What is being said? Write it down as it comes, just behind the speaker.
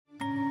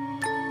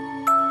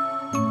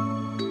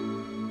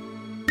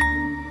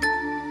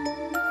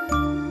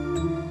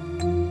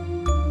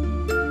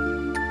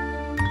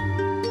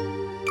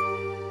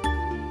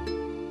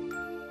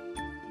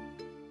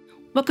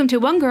Welcome to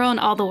One Girl in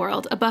All the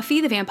World, a Buffy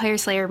the Vampire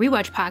Slayer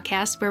rewatch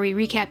podcast where we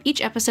recap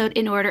each episode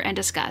in order and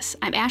discuss.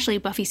 I'm Ashley,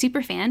 Buffy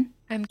superfan.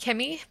 I'm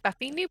Kimmy,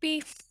 Buffy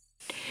newbie.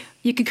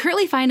 You can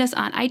currently find us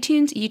on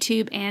iTunes,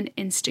 YouTube, and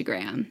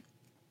Instagram.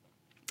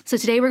 So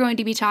today we're going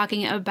to be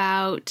talking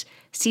about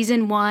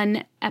Season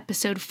 1,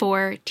 Episode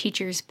 4,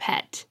 Teacher's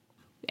Pet.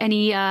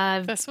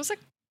 This was a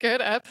good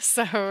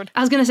episode. I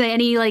was going to say,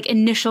 any,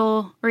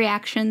 initial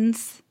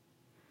reactions?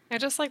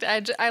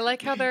 I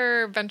like how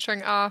they're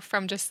venturing off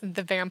from just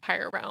the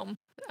vampire realm.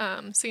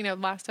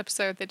 Last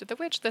episode they did the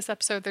witch. This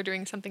episode they're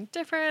doing something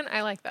different.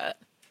 I like that.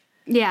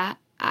 Yeah,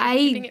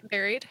 keeping it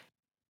varied.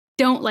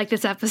 Don't like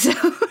this episode.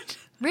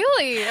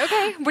 Really?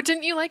 Okay. What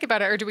didn't you like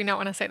about it, or do we not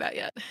want to say that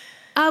yet?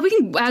 We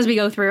can, as we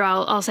go through,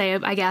 I'll say,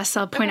 I guess,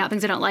 I'll point out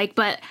things I don't like.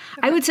 But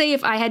okay. I would say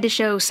if I had to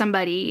show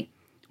somebody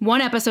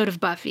one episode of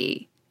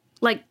Buffy,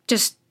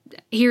 just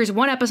here's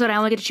one episode I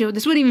only get to show,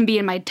 this wouldn't even be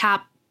in my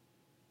top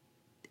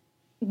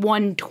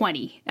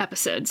 120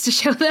 episodes to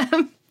show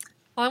them.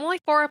 Well, I'm only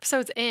 4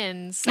 episodes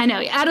in. So. I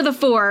know, out of the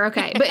 4,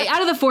 okay. But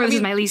out of the 4, this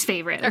is my least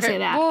favorite, I'll say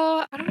that.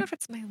 Well, I don't know if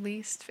it's my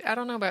least, I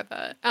don't know about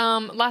that.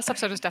 Last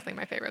episode was definitely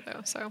my favorite,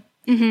 though, so.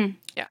 Mm-hmm.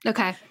 Yeah.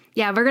 Okay.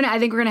 Yeah, I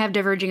think we're going to have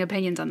diverging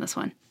opinions on this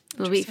one.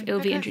 It'll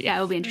be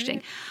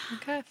interesting.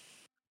 Okay.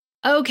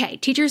 Okay,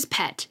 Teacher's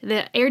Pet.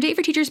 The air date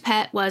for Teacher's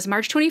Pet was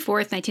March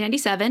 24th,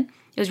 1997.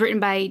 It was written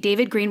by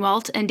David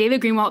Greenwalt, and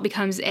David Greenwalt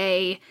becomes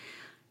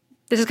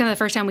this is kind of the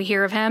first time we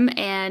hear of him,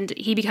 and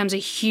he becomes a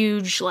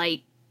huge,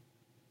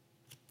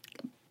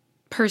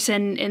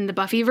 person in the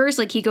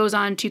Buffyverse. He goes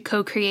on to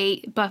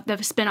co-create the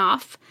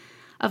spinoff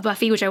of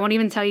Buffy, which I won't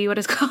even tell you what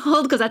it's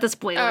called, because that's a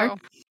spoiler. Oh.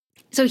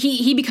 So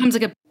he becomes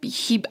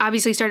he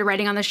obviously started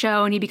writing on the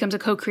show, and he becomes a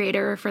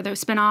co-creator for the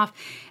spinoff,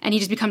 and he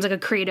just becomes a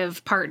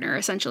creative partner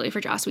essentially for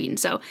Joss Whedon.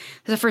 So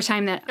it's the first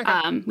time that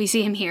we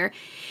see him here,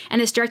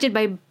 and it's directed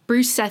by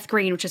Bruce Seth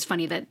Green, which is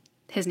funny that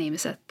his name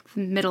is Seth,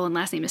 middle and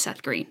last name is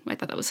Seth Green. I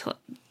thought that was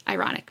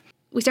ironic.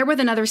 We start with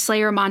another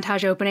Slayer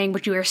montage opening,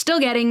 which we are still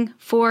getting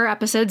 4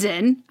 episodes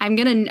in. I'm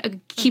gonna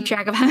keep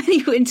track of how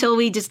many until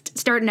we just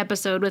start an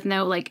episode with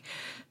no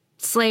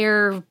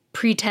Slayer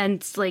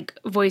pretense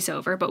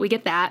voiceover, but we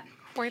get that.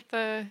 Quite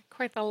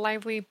the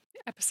lively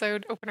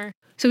episode opener.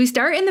 So we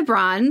start in the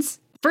Bronze.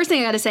 First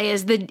thing I gotta say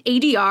is the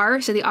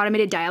ADR, so the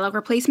automated dialogue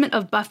replacement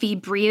of Buffy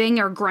breathing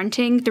or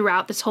grunting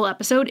throughout this whole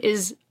episode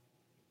is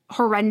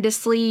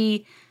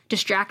horrendously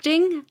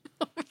distracting.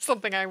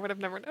 Something I would have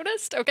never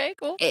noticed. Okay,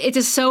 cool. It's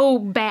just so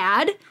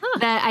bad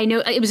that I know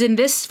it was in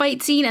this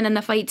fight scene and then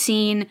the fight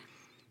scene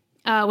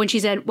when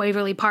she's at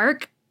Waverly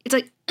Park. It's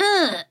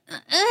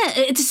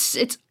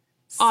it's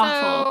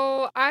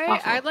awful. So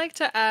I'd like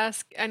to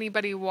ask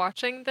anybody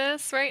watching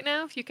this right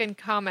now if you can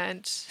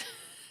comment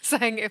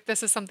saying if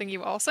this is something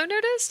you also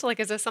noticed.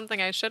 Is this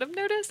something I should have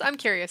noticed? I'm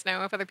curious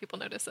now if other people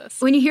notice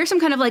this. When you hear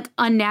some kind of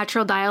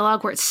unnatural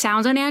dialogue where it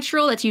sounds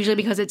unnatural, that's usually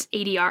because it's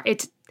ADR.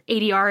 It's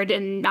ADR'd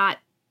and not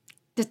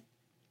just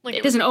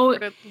it was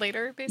recorded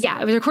later, basically? Yeah,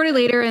 it was recorded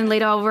later and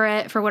laid over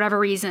it for whatever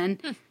reason.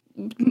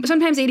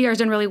 Sometimes ADR is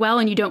done really well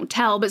and you don't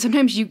tell, but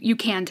sometimes you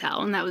can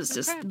tell, and that was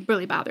just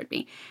really bothered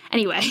me.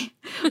 Anyway,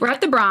 we're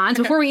at the Bronze.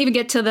 Before we even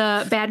get to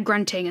the bad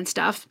grunting and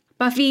stuff,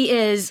 Buffy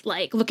is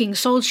looking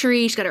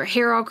sultry. She's got her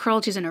hair all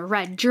curled. She's in a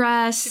red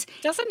dress. It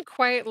doesn't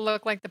quite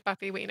look like the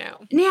Buffy we know.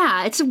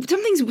 Yeah, it's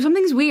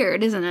something's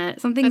weird, isn't it?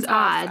 Something's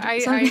odd.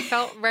 I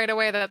felt right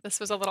away that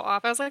this was a little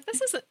off. I was like,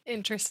 this isn't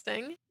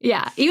interesting.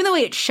 Yeah, even the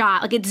way it's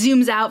shot, it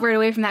zooms out right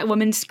away from that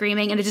woman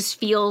screaming, and it just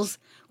feels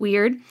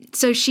weird.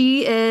 So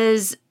she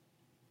is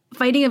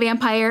fighting a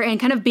vampire and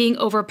kind of being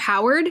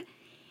overpowered,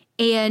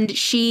 and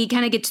she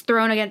kind of gets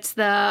thrown against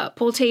the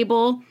pool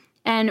table.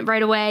 And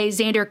right away,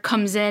 Xander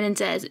comes in and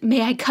says,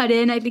 "May I cut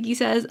in?" I think he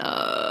says.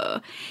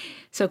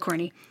 So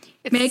corny.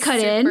 It's "May I cut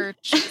in?" Super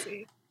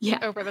cheesy. Yeah.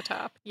 Over the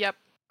top. Yep.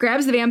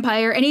 Grabs the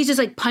vampire, and he's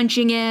just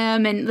punching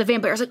him, and the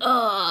vampire's and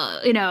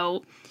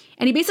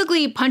he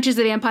basically punches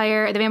the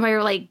vampire. The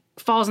vampire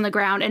falls on the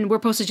ground, and we're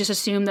supposed to just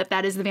assume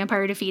that is the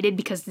vampire defeated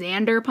because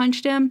Xander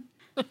punched him.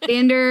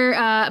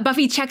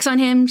 Buffy checks on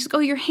him. She's like, "Oh,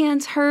 your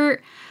hands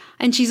hurt."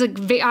 And she's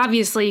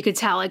obviously you could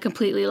tell,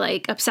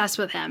 completely obsessed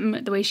with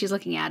him, the way she's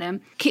looking at him.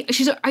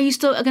 She's like, "Are you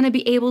still going to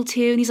be able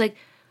to?" And he's like,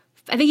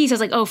 I think he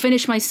says "Oh,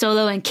 finish my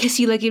solo and kiss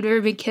you like you've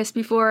never been kissed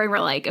before." And we're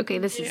like, okay,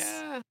 this is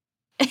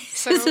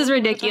this is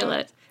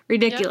ridiculous.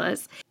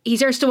 Ridiculous. Yep. He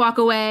starts to walk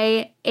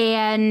away,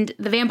 and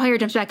the vampire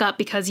jumps back up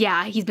because,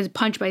 he's been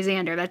punched by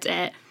Xander. That's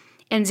it.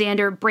 And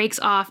Xander breaks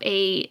off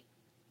a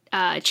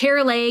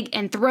chair leg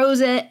and throws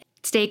it,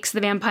 stakes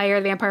the vampire.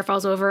 The vampire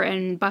falls over,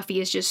 and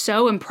Buffy is just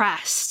so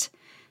impressed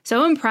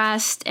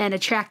and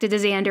attracted to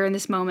Xander in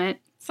this moment.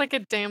 It's like a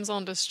damsel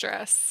in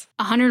distress.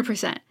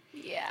 100%.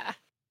 Yeah,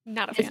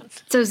 not a fan.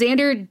 So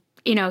Xander,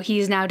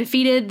 he's now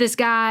defeated this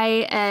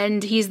guy,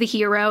 and he's the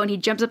hero, and he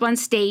jumps up on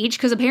stage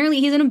because apparently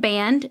he's in a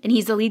band, and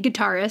he's the lead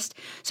guitarist,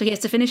 so he has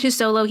to finish his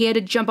solo. He had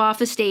to jump off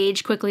the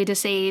stage quickly to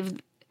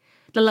save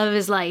the love of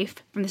his life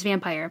from this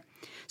vampire.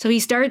 So he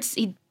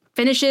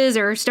finishes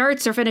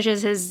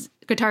his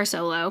guitar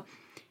solo,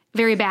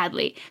 very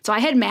badly. So I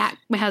had Matt,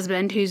 my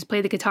husband, who's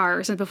played the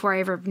guitar since before I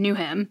ever knew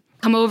him,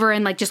 come over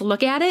and like just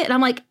look at it. And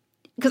I'm like,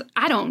 because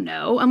I don't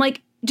know. I'm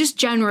like, just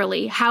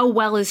generally, how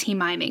well is he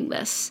miming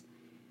this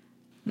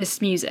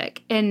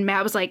music? And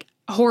Matt was like,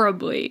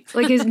 horribly.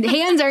 Like his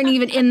hands aren't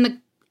even in the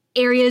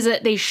areas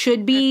that they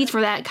should be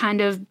for that kind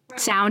of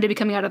sound to be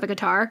coming out of the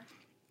guitar.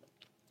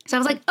 So I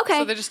was like, okay.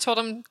 So they just told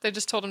him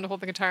to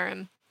hold the guitar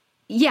and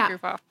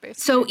goof off,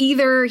 basically. So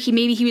either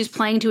he was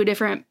playing to a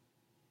different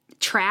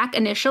track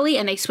initially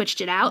and they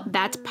switched it out.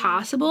 That's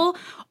possible.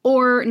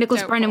 Or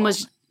Nicholas Brennan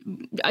was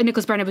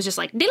just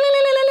like,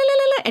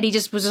 and he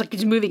just was like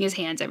just moving his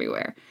hands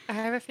everywhere. I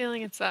have a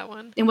feeling it's that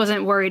one. And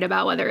wasn't worried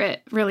about whether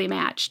it really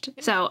matched.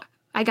 So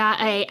I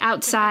got a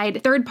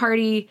outside third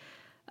party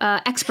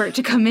expert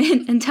to come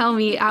in and tell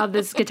me how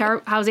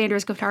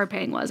Xander's guitar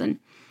playing was, and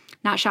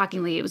not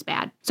shockingly, it was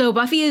bad. So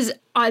Buffy is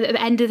at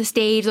the end of the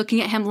stage looking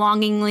at him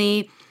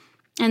longingly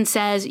and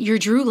says, "You're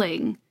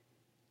drooling."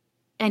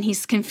 And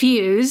he's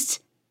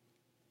confused.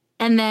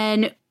 And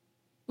then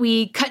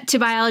we cut to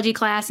biology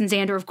class, and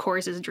Xander, of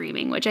course, is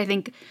dreaming, which I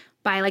think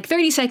by like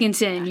 30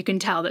 seconds in, you can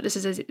tell that this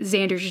is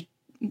Xander's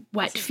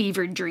wet,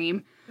 fevered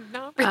dream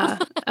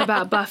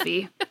about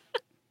Buffy.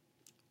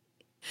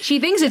 She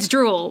thinks it's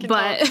drool,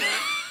 but...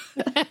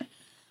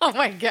 Oh,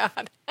 my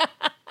God.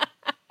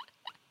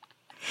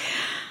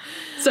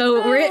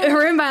 So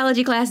we're in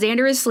biology class.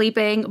 Xander is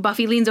sleeping.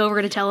 Buffy leans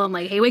over to tell him,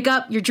 like, hey, wake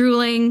up. You're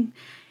drooling.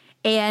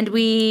 And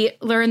we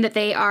learn that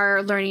they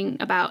are learning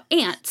about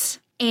ants.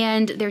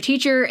 And their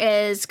teacher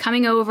is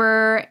coming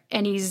over,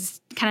 and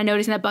he's kind of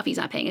noticing that Buffy's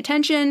not paying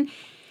attention.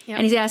 Yep.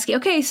 And he's asking,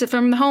 okay, so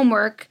from the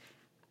homework,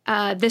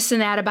 this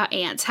and that about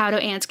ants. How do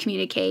ants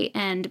communicate?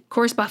 And, of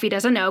course, Buffy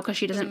doesn't know because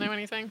she doesn't know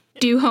anything.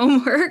 Do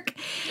homework.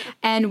 Yeah.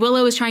 And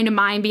Willow is trying to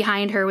mime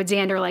behind her with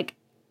Xander, like,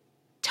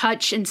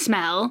 touch and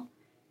smell.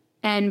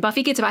 And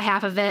Buffy gets about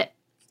half of it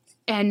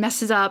and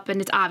messes up, and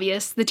it's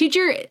obvious. The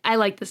teacher, I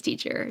like this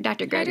teacher,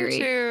 Dr. Gregory. I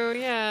do too,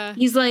 yeah.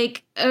 He's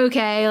like,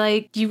 okay,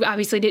 like, you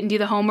obviously didn't do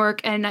the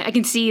homework, and I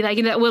can see,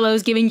 like, that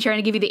Willow's trying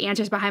to give you the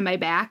answers behind my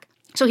back.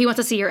 So he wants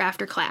to see her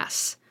after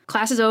class.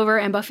 Class is over,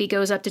 and Buffy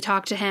goes up to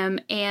talk to him,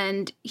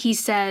 and he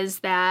says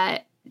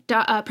that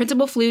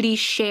Principal Flutie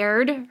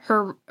shared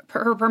her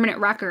permanent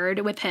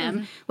record with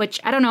him, which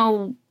I don't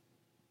know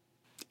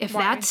if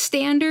that's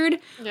standard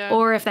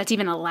or if that's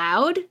even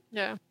allowed.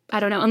 Yeah. I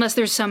don't know, unless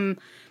there's some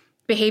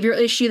behavioral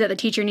issue that the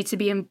teacher needs to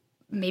be in.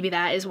 Maybe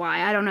that is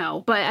why. I don't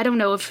know. But I don't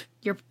know if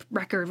your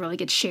record really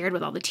gets shared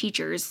with all the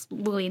teachers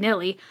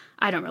willy-nilly.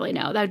 I don't really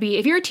know. That would be,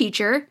 if you're a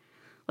teacher,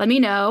 let me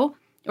know.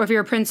 Or if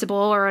you're a principal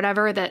or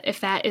whatever, that if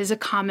that is a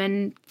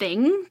common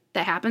thing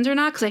that happens or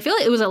not. Because I feel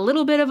like it was a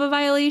little bit of a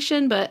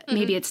violation, but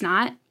maybe it's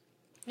not.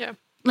 Yeah.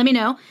 Let me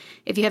know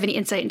if you have any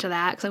insight into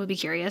that, because I would be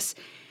curious.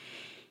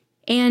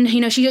 And, you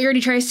know, she already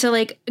tries to,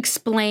 like,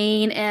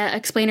 explain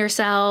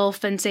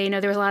herself and say, you know,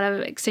 there was a lot of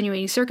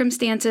extenuating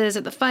circumstances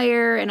at the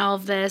fire and all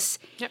of this.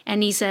 Yep.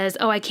 And he says,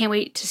 oh, I can't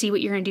wait to see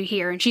what you're going to do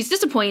here. And she's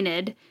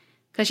disappointed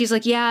because she's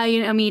like, yeah,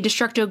 you know, I mean,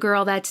 Destructo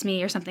Girl, that's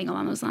me, or something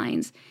along those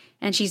lines.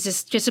 And she's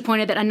just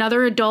disappointed that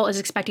another adult is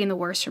expecting the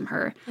worst from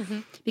her.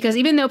 Because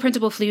even though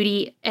Principal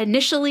Flutie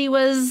initially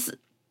was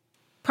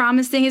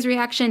promising his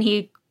reaction,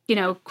 he, you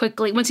know,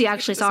 quickly, once he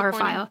actually saw her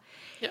file,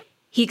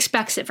 he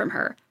expects it from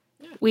her.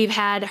 We've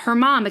had her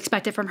mom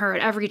expect it from her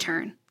at every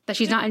turn, that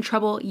she's not in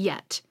trouble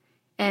yet,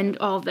 and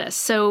all of this.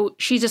 So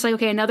she's just like,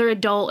 okay, another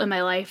adult in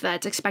my life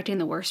that's expecting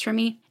the worst from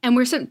me. And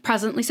we're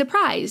pleasantly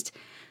surprised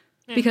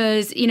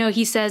because, you know,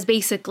 he says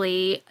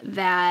basically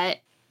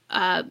that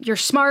you're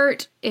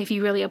smart. If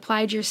you really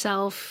applied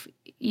yourself,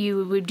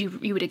 you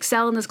would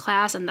excel in this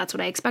class, and that's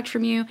what I expect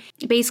from you.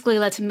 Basically,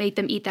 let's make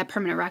them eat that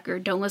permanent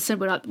record. Don't listen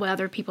to what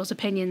other people's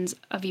opinions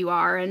of you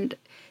are. And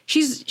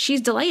she's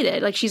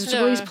delighted. Like, she's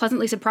really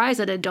pleasantly surprised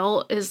that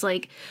adult is,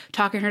 like,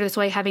 talking to her this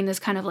way, having this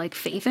kind of, like,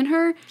 faith in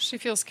her. She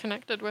feels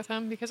connected with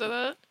him because of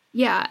that.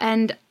 Yeah,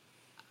 and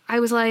I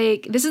was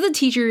like, this is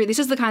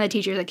the kind of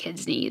teacher that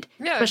kids need.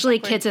 Yeah, especially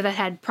kids that have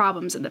had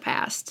problems in the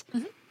past.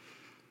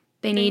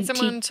 They need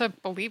someone to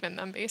believe in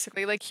them,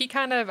 basically. Like,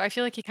 I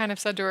feel like he kind of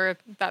said to her,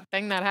 that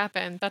thing that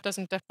happened, that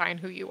doesn't define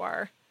who you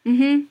are.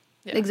 Yeah.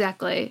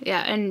 Exactly.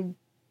 Yeah, and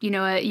you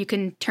know what? You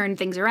can turn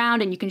things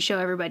around, and you can show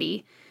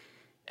everybody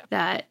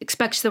that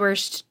expects the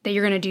worst, that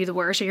you're going to do the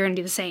worst, or you're going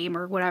to do the same,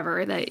 or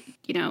whatever, that,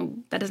 you know,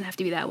 that doesn't have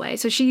to be that way.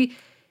 So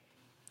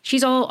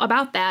she's all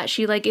about that.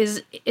 She, like,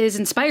 is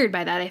inspired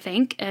by that, I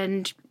think.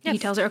 And he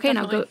tells her, okay,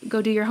 definitely. Now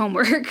go do your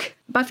homework.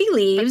 Buffy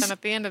leaves. But then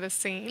at the end of the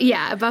scene.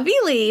 Yeah, Buffy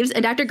leaves,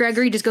 and Dr.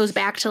 Gregory just goes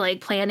back to,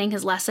 like, planning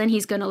his lesson.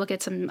 He's going to look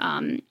at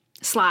some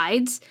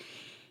slides.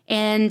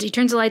 And he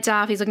turns the lights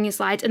off. He's looking at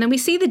slides. And then we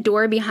see the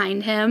door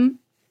behind him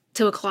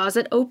to a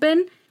closet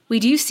open. We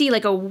do see,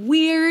 like, a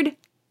weird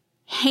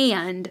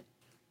hand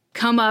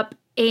come up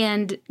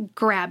and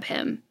grab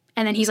him.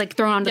 And then he's, like,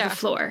 thrown onto the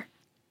floor.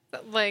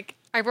 Like,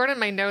 I wrote in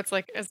my notes,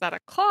 like, is that a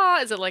claw?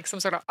 Is it, like, some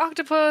sort of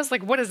octopus?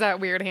 Like, what is that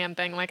weird hand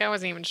thing? Like, I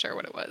wasn't even sure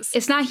what it was.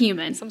 It's not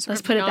human.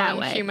 Let's put it that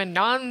way. Non-human,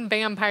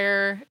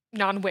 non-vampire,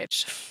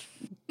 non-witch.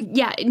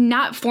 Yeah,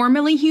 not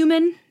formerly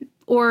human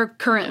or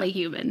currently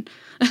human.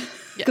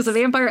 Because the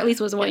vampire at least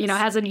was one,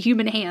 has a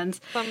human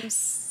hands. Some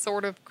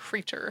sort of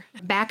creature.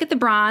 Back at the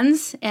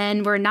Bronze,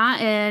 and we're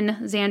not in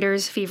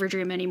Xander's fever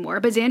dream anymore,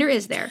 but Xander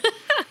is there.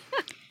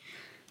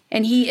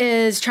 And he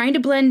is trying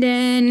to blend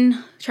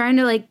in, trying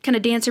to like kind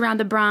of dance around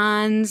the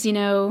Bronze,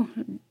 going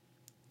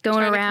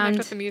trying around. To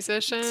with the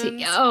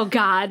musicians. Oh,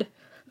 God.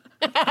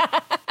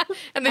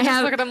 And they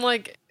just look at him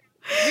like,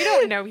 we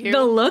don't know you.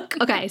 The look.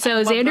 Okay,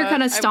 so Xander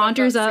kind of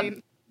saunters up.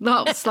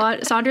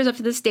 Saunters up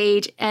to the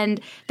stage, and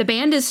the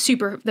band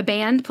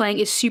playing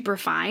is super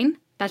fine.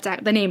 That's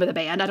the name of the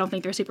band. I don't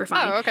think they're super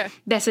fine. Oh, okay.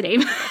 That's the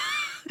name.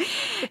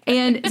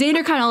 And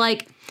Xander kind of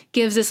like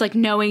gives this like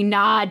knowing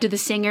nod to the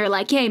singer,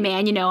 like, hey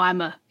man,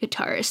 I'm a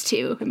guitarist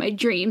too in my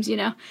dreams,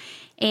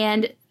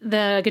 And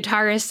the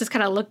guitarist just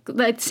kind of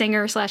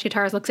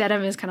singer/guitarist looks at him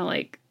and is kind of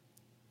like,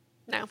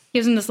 no.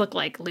 Gives him this look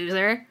like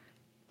loser.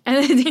 And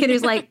then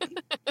Xander's like,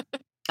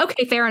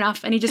 okay, fair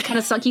enough. And he just kind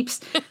of keeps,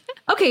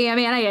 okay, I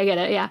mean, I get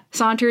it. Yeah.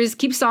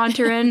 Keeps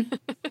sauntering.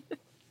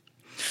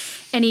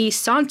 And he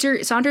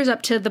saunters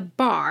up to the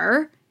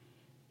bar.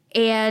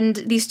 And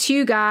these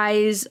two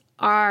guys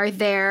are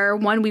there.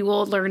 One, we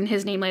will learn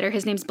his name later.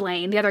 His name's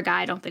Blaine. The other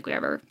guy, I don't think we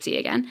ever see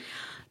again.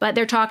 But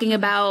they're talking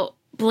about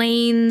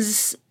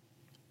Blaine's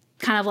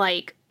kind of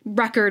like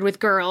record with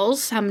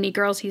girls, how many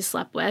girls he's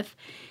slept with.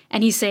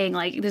 And he's saying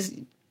like this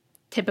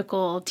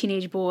typical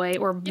teenage boy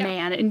or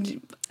man.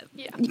 And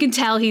you can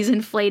tell he's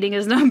inflating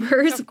his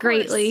numbers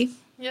greatly.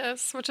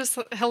 Yes, which is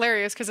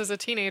hilarious because as a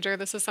teenager,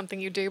 this is something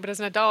you do. But as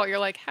an adult, you're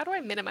like, how do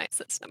I minimize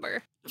this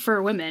number?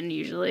 For women,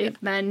 usually. Yeah.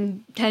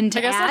 Men tend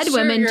to add. True,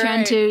 women tend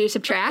right. to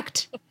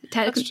subtract.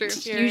 That's true.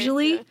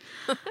 Usually.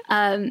 Right,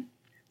 yeah.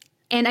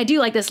 And I do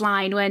like this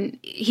line when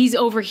he's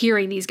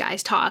overhearing these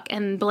guys talk.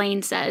 And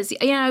Blaine says,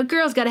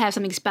 girls got to have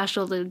something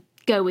special to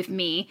go with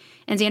me.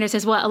 And Xander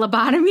says, what, a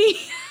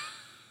lobotomy?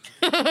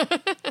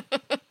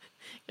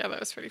 Yeah, that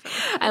was pretty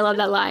funny. I love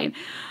that line.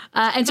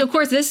 And so, of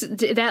course,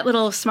 that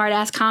little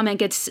smart-ass comment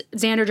gets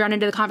Xander drawn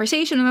into the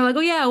conversation. And they're like, oh,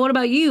 yeah, what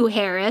about you,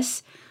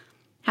 Harris?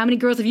 How many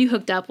girls have you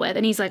hooked up with?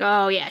 And he's like,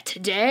 oh, yeah,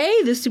 today?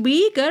 This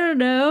week? I don't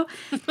know.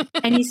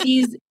 And he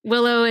sees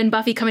Willow and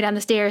Buffy coming down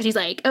the stairs. He's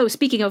like, oh,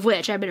 speaking of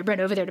which, I better run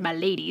over there to my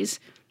ladies.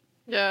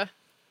 Yeah.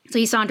 So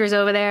he saunters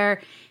over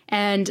there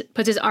and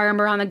puts his arm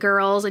around the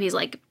girls. And he's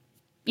like,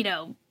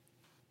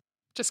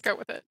 just go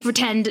with it.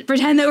 Pretend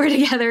that we're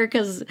together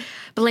because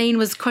Blaine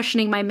was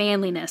questioning my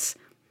manliness.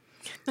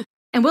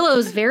 And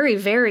Willow's very,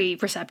 very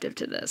receptive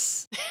to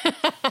this.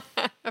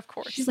 Of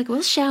course. She's like,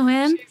 we'll show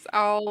him. She's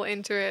all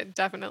into it,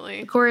 definitely.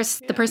 Of course,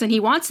 the person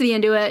he wants to be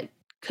into it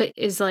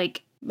is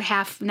like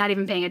not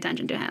even paying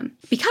attention to him.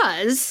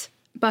 Because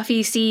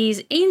Buffy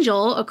sees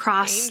Angel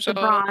across the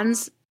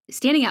Bronze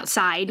standing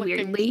outside,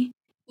 weirdly.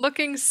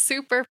 Looking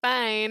super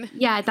fine.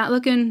 Yeah, it's not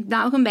looking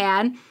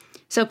bad.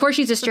 So, of course,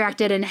 she's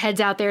distracted and heads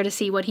out there to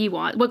see what he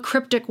wants. What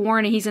cryptic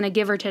warning he's going to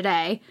give her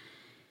today.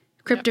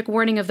 Cryptic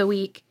warning of the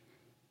week.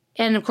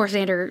 And, of course,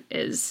 Xander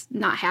is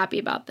not happy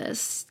about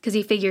this because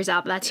he figures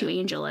out that's who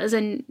Angel is.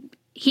 And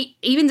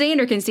even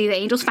Xander can see that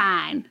Angel's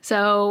fine.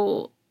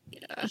 So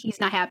he's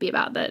not happy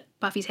about that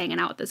Buffy's hanging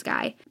out with this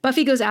guy.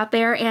 Buffy goes out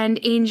there and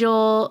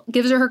Angel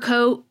gives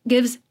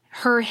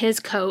her his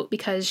coat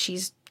because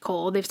she's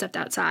cold. They've stepped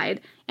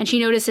outside. And she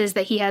notices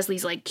that he has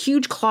these like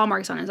huge claw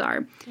marks on his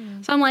arm.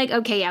 So I'm like,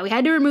 okay, yeah, we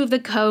had to remove the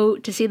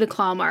coat to see the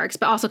claw marks.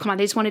 But also, come on,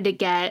 they just wanted to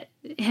get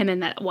him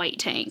in that white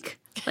tank,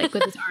 like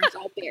with his arms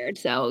all bared.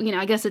 So,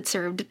 I guess it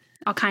served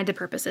all kinds of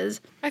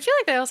purposes. I feel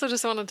like they also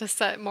just wanted to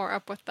set more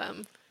up with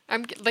them.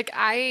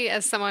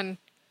 As someone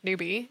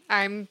newbie,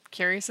 I'm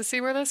curious to see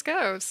where this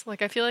goes.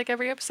 Like, I feel like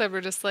every episode we're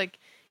just like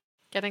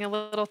getting a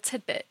little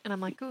tidbit. And I'm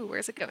like, ooh,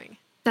 where's it going?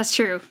 That's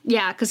true.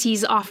 Yeah, because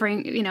he's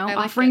offering,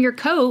 your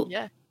coat.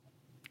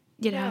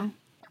 Yeah.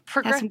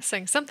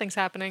 Progressing. Something's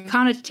happening.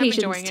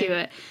 Connotations to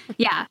it.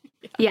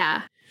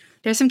 Yeah.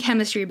 There's some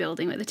chemistry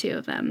building with the two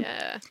of them.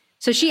 Yeah.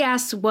 So she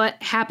asks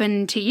what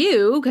happened to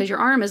you because your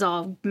arm is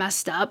all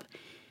messed up.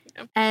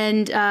 Yeah.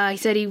 And he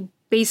said he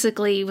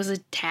basically was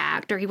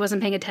attacked or he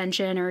wasn't paying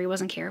attention or he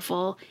wasn't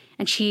careful.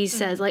 And she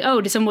says like,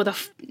 oh, did someone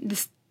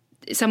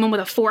with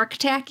a fork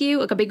attack you?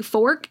 Like a big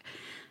fork?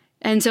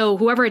 And so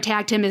whoever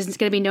attacked him is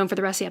going to be known for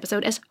the rest of the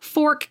episode as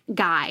Fork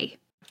Guy.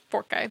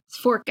 Fork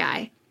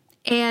Guy.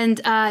 And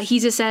he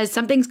just says,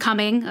 something's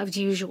coming, as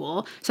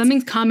usual.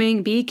 Something's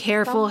coming. Be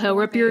careful. He'll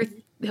rip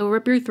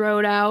your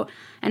throat out.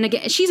 And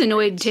again, she's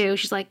annoyed too.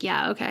 She's like,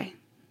 yeah, okay.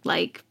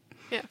 Like,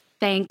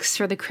 thanks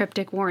for the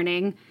cryptic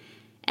warning.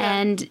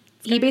 Yeah, and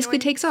he basically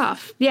takes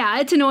off.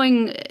 Yeah, it's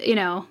annoying,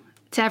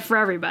 for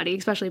everybody,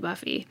 especially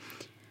Buffy.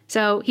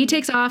 So he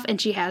takes off and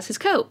she has his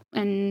coat.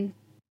 And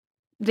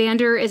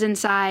Xander is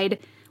inside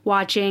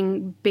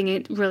watching,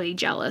 being really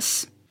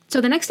jealous. So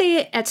the next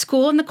day at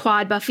school in the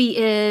quad, Buffy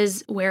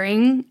is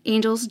wearing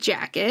Angel's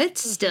jacket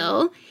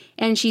still,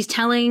 and she's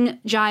telling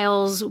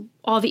Giles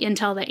all the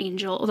intel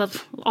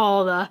that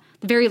all the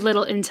very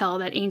little intel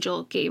that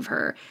Angel gave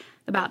her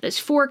about this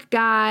Fork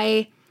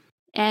Guy.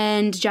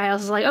 And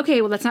Giles is like,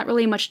 okay, well, that's not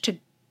really much to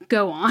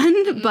go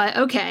on, but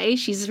okay,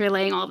 she's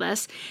relaying all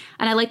this.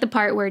 And I like the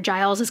part where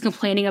Giles is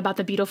complaining about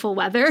the beautiful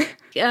weather.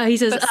 He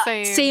says,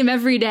 same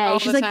every day.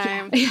 She's like,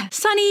 yeah,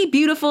 sunny,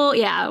 beautiful.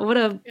 Yeah, what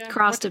a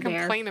cross to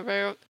bear. Complain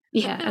about.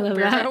 Yeah, I love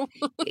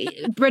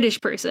that. British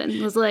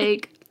person was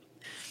like,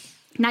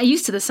 not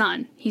used to the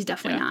sun. He's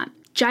definitely not.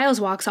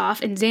 Giles walks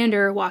off, and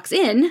Xander walks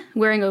in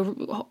wearing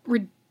a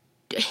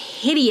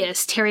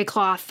hideous terry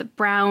cloth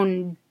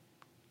brown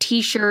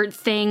t-shirt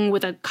thing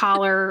with a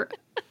collar.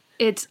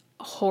 It's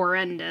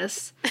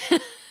horrendous.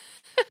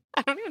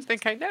 I don't even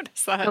think I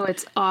noticed that. Oh,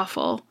 it's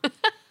awful.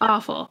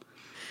 Awful.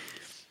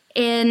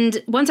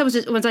 And once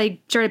I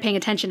started paying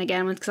attention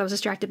again, because I was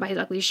distracted by his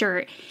ugly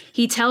shirt,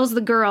 he tells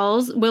the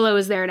girls, Willow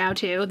is there now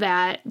too,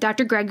 that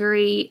Dr.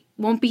 Gregory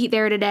won't be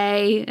there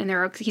today, and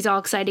he's all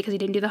excited because he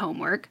didn't do the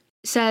homework.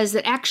 Says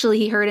that actually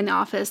he heard in the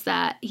office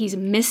that he's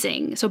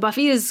missing. So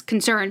Buffy is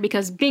concerned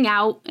because being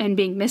out and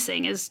being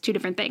missing is two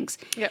different things.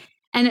 Yep.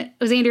 And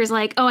Xander's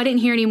like, I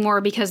didn't hear any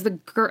more because the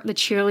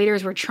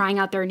cheerleaders were trying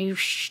out their new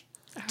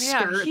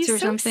skirts he's or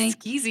something. So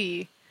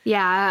skeezy.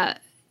 Yeah,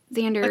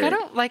 Xander. Like, I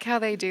don't like how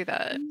they do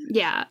that.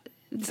 Yeah,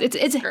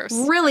 it's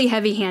really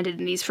heavy-handed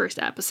in these first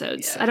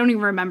episodes. Yeah. I don't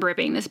even remember it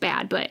being this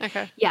bad, but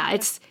yeah,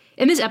 it's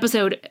in this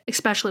episode,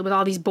 especially with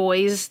all these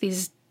boys,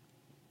 these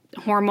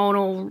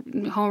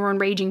hormone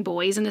raging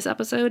boys in this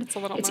episode.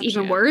 It's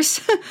even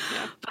worse.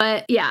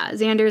 But yeah,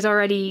 Xander's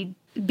already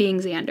being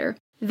Xander.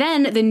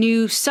 Then the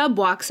new sub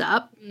walks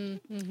up,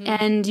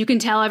 and you can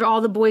tell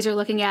all the boys are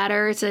looking at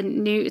her. It's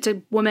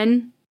a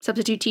woman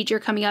substitute teacher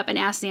coming up and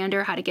asks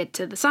Xander how to get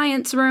to the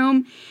science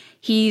room.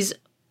 He's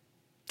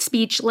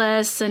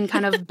speechless and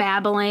kind of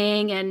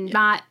babbling and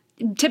not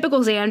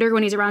typical Xander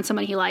when he's around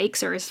someone he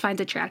likes or finds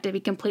attractive. He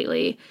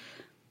completely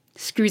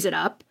screws it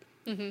up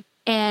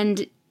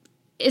and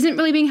isn't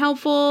really being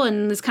helpful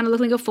and is kind of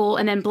looking like a fool.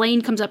 And then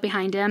Blaine comes up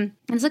behind him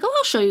and is like,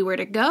 I'll show you where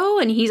to go.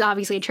 And he's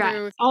obviously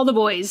attracted all the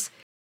boys.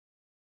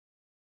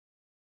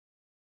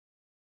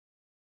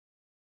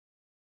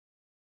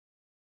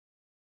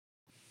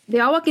 They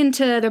all walk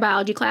into their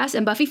biology class,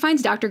 and Buffy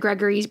finds Dr.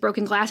 Gregory's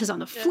broken glasses on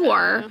the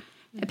floor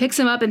and picks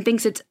them up and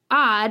thinks it's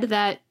odd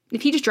that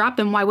if he just dropped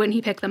them, why wouldn't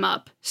he pick them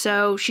up?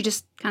 So she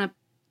just kind of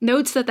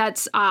notes that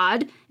that's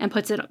odd and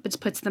puts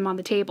them on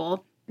the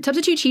table. The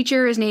substitute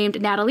teacher is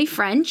named Natalie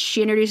French.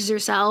 She introduces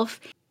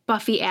herself.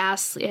 Buffy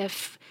asks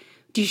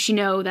does she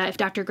know that if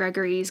Dr.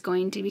 Gregory is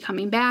going to be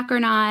coming back or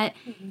not,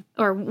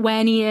 or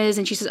when he is?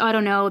 And she says, I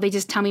don't know. They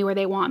just tell me where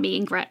they want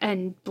me.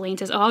 And Blaine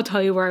says, I'll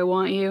tell you where I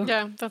want you.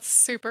 Yeah, that's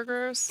super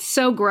gross.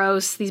 So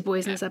gross, these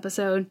boys in this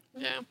episode.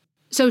 Yeah.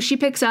 So she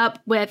picks up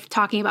with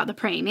talking about the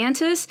praying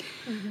mantis.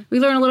 We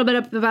learn a little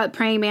bit about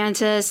praying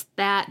mantis,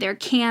 that they're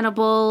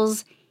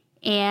cannibals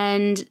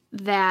and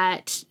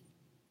that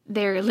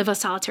they live a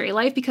solitary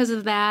life because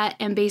of that.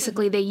 And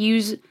basically they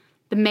use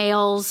the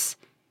males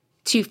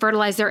to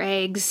fertilize their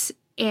eggs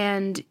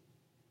and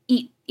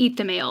eat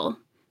the male,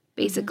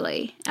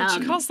 basically. And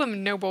she calls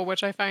them noble,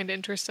 which I find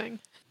interesting.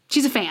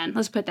 She's a fan,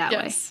 let's put it that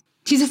way.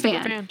 She's a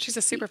fan. She's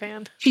a super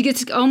fan. She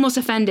gets almost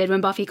offended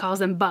when Buffy calls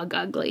them bug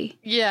ugly.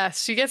 Yeah,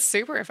 she gets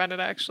super offended,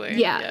 actually.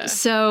 Yeah.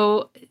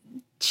 So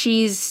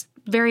she's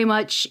very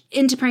much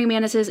into praying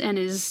mantises and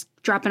is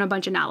dropping a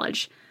bunch of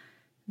knowledge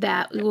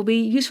that will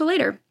be useful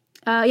later.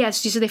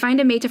 So they find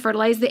a mate to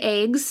fertilize the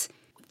eggs,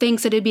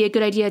 thinks that it'd be a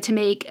good idea to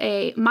make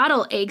a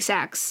model egg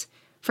sacs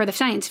for the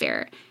science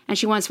fair, and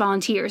she wants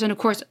volunteers. And of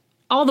course,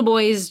 all the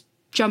boys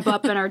jump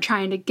up and are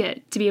trying to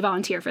get to be a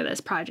volunteer for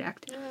this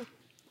project.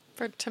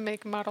 To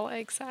make model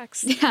egg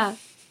sacs. Yeah.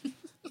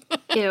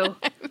 Ew.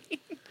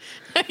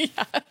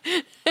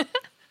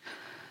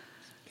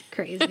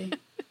 Crazy.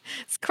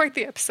 It's quite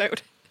the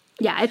episode.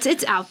 Yeah,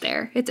 it's out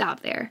there. It's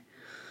out there.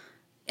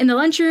 In the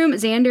lunchroom,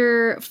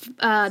 Xander,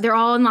 they're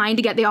all in line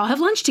to they all have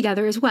lunch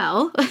together as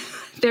well.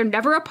 They're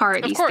never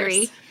apart, these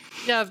three.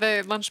 Yeah,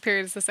 the lunch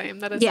period is the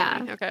same. That is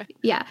funny. Okay.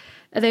 Yeah.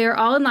 They are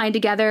all in line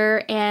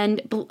together, and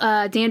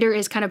Xander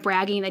is kind of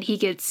bragging that he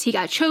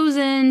got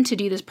chosen to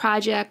do this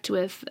project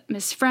with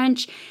Miss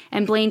French,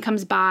 and Blaine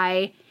comes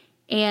by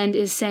and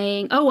is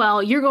saying, oh,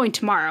 well, you're going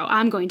tomorrow.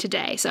 I'm going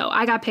today. So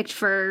I got picked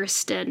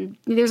first, and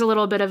there's a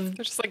little bit of...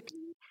 They're just like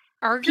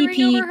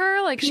arguing over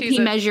her? Like she's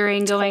a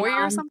measuring going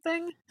on. Or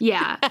something?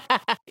 Yeah.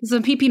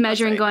 Some PP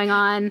measuring going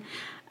on.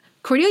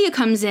 Cordelia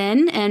comes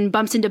in and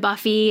bumps into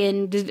Buffy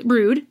and is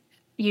rude.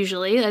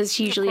 Usually, as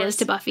she usually is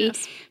to Buffy.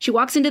 Yes. She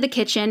walks into the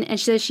kitchen and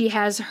she says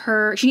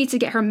she needs to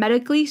get her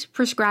medically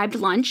prescribed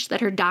lunch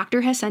that her doctor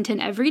has sent in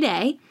every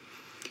day.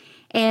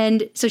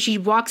 And so she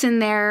walks in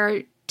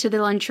there to the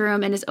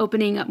lunchroom and is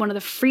opening up one of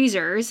the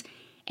freezers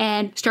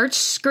and starts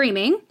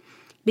screaming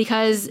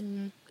because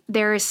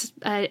there's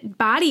a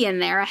body in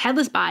there, a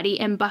headless body,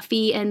 and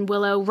Buffy and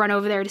Willow run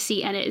over there to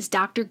see, and it is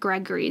Dr.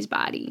 Gregory's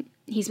body.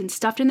 He's been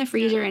stuffed in the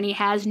freezer and he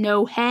has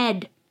no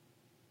head.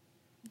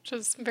 Which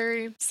is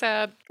very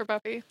sad for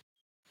Buffy.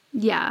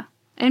 Yeah.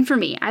 And for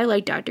me, I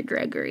like Dr.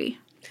 Gregory.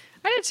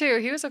 I did too.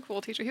 He was a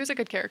cool teacher. He was a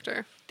good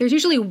character. There's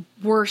usually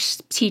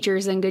worse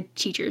teachers than good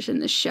teachers in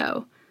this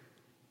show.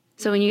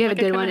 So when you get a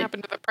good one... What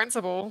happened to the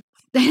principal?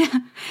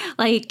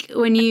 Like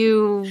when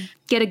you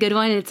get a good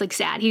one, it's like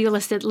sad. He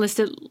lasted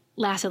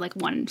like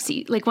one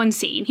scene.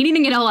 He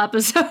didn't get a whole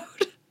episode.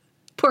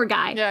 Poor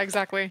guy. Yeah,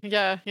 exactly.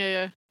 Yeah.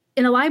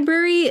 In the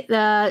library,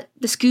 the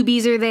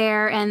Scoobies are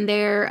there and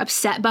they're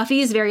upset.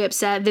 Buffy is very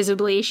upset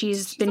visibly.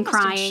 She's been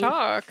crying. In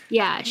shock.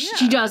 Yeah,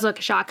 she does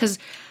look shocked because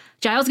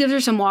Giles gives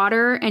her some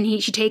water and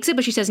she takes it,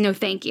 but she says no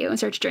thank you and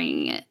starts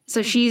drinking it.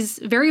 So she's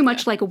very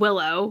much like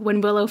Willow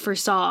when Willow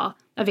first saw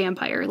a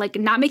vampire, like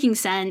not making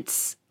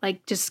sense,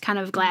 like just kind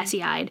of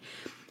glassy-eyed.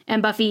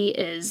 And Buffy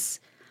is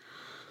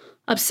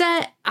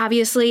upset,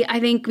 obviously, I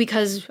think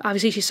because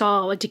obviously she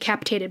saw a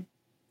decapitated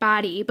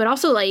body, but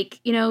also like,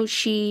 you know,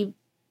 she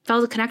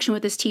felt a connection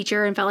with this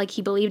teacher and felt like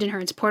he believed in her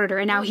and supported her,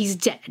 and now he's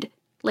dead.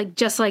 Like,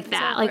 just like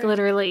that. Like,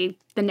 literally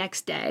the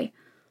next day.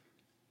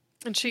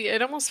 And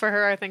it almost for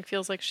her, I think,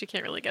 feels like she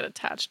can't really get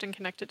attached and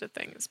connected to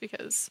things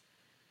because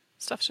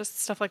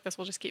stuff like this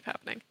will just keep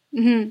happening.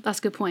 Mm-hmm. That's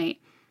a good point.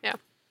 Yeah.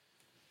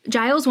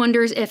 Giles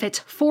wonders if it's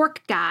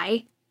Fork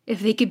Guy, if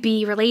they could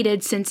be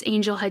related since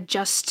Angel had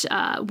just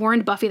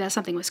warned Buffy that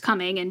something was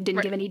coming and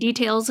didn't give any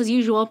details as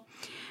usual.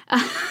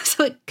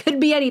 So it could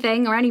be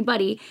anything or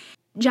anybody.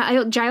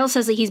 Giles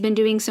says that he's been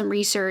doing some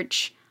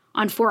research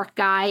on Fork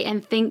Guy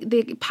and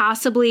think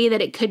possibly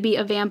that it could be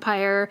a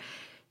vampire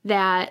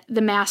that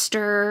the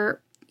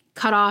master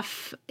cut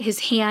off his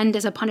hand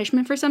as a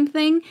punishment for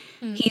something.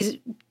 Mm-hmm. He's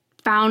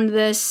found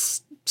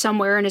this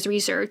somewhere in his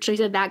research. So he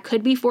said that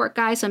could be Fork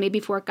Guy, so maybe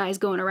Fork Guy's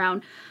going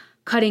around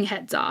cutting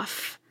heads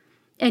off.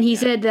 And he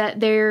said that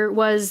there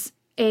was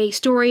a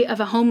story of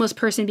a homeless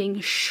person being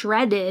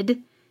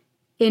shredded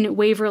in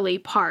Waverly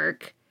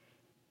Park,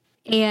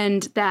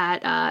 and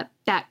that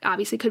that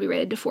obviously could be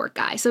related to Fork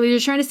Guy. So we were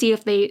trying to see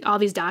if all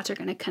these dots are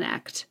going to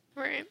connect.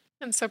 Right.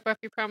 And so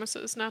Buffy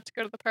promises not to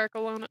go to the park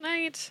alone at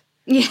night.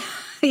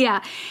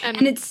 Yeah.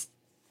 And it's...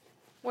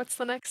 What's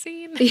the next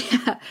scene?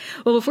 Yeah.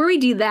 Well, before we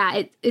do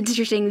that, it's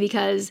interesting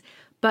because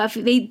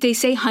Buffy, they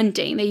say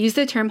hunting. They use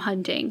the term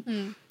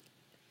hunting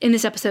in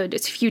this episode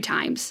just a few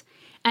times.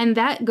 And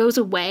that goes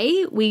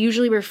away. We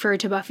usually refer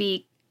to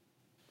Buffy,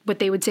 what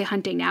they would say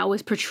hunting now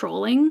was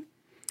patrolling.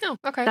 Oh,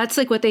 okay. That's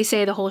like what they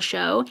say the whole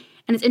show.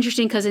 And it's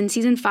interesting because in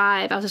season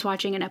 5, I was just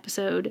watching an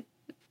episode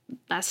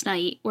last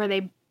night where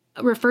they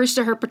refers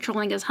to her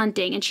patrolling as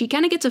hunting. And she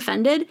kind of gets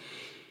offended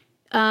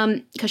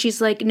because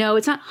she's like, no,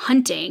 it's not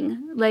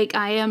hunting. Like,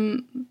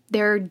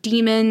 they're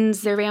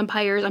demons, they're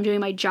vampires. I'm doing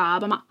my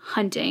job. I'm not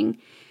hunting.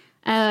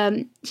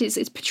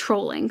 It's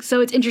patrolling.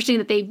 So it's interesting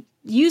that they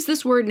use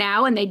this word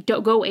now and they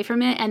don't go away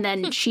from it. And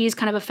then she's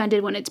kind of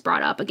offended when it's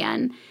brought up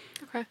again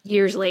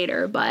years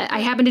later. But I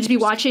happened to be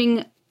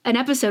watching an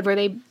episode where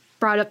they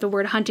brought up the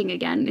word hunting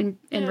again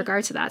in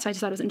regards to that. So I just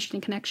thought it was an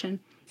interesting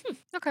connection.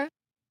 Okay.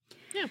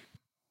 Yeah.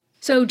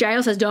 So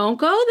Giles says, don't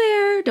go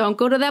there. Don't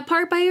go to that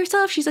park by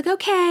yourself. She's like,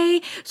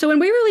 okay. So when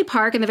Waverly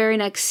Park, in the very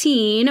next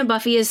scene,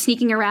 Buffy is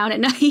sneaking around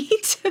at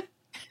night.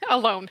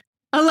 Alone.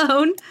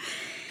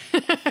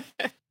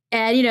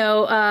 And, you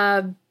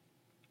know,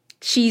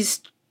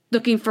 she's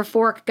looking for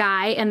Fork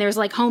Guy, and there's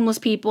like homeless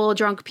people,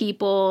 drunk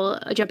people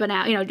jumping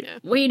out. You know,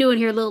 what are you doing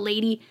here, little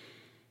lady?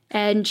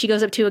 And she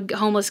goes up to a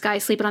homeless guy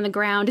sleeping on the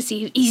ground to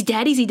see, he's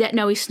dead? Is he dead?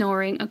 No, he's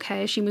snoring.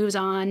 Okay, she moves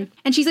on.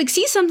 And she's like,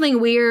 sees something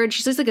weird.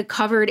 She sees like a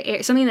covered,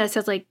 something that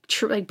says like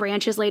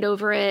branches laid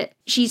over it.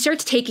 She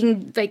starts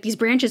taking like these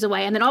branches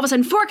away, and then all of a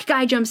sudden Fork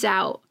Guy jumps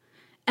out.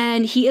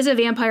 And he is a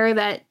vampire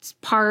that's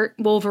part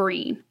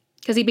Wolverine.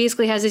 Because he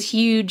basically has this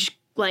huge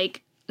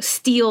like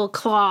steel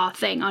claw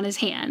thing on his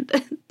hand.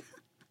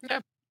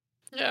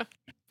 Yeah.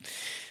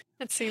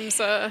 It seems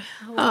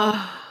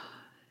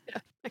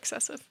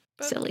excessive.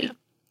 But, silly. Yeah.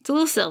 It's a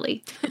little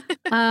silly.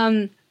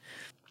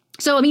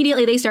 So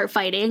immediately they start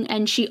fighting,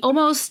 and she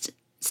almost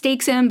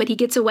stakes him, but he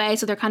gets away,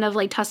 so they're kind of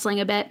like tussling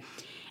a bit.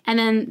 And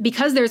then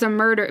because there's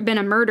been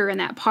a murder in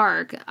that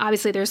park,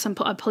 obviously there's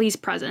a police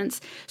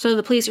presence. So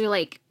the police are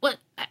like, what?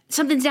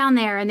 Something's down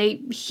there. And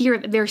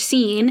they're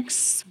seen.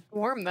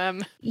 Swarm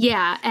them.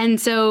 Yeah. And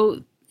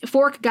so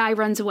Fork Guy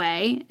runs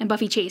away, and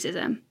Buffy chases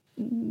him.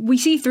 We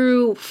see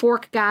through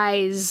Fork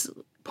Guy's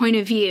point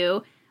of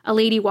view a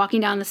lady walking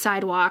down the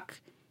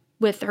sidewalk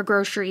with her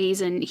groceries,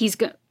 and he's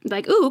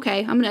like, ooh, okay,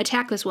 I'm going to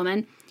attack this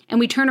woman. And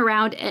we turn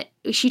around,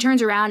 she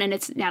turns around, and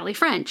it's Natalie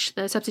French,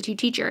 the substitute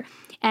teacher.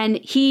 And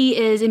he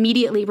is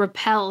immediately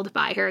repelled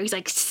by her.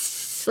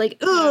 He's like,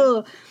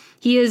 ugh.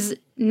 He is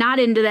not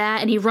into that,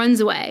 and he runs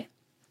away.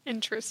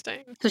 Interesting.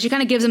 So she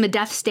kind of gives him a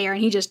death stare,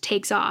 and he just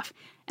takes off.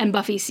 And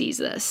Buffy sees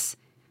this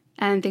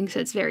and thinks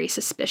it's very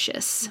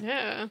suspicious.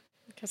 Yeah.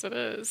 Because it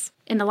is.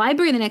 In the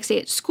library the next day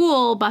at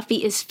school,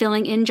 Buffy is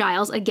filling in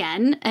Giles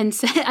again. And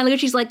I look at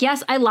she's like,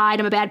 yes, I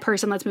lied. I'm a bad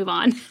person. Let's move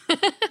on.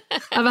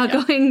 About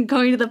going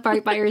to the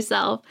park by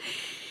herself.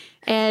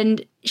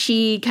 And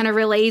she kind of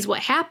relays what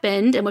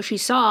happened and what she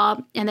saw,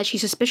 and that she's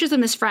suspicious of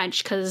Miss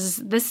French because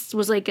this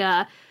was like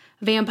a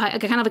vampire,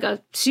 kind of like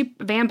a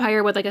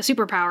vampire with like a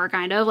superpower,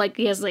 kind of. Like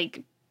he has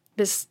like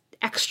this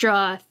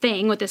extra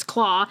thing with this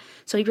claw,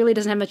 so he really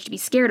doesn't have much to be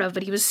scared of,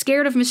 but he was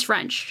scared of Miss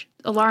French.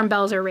 Alarm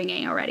bells are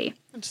ringing already.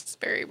 Which is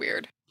very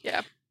weird.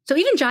 Yeah. So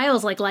even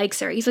Giles like likes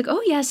her. He's like,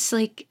 oh yes,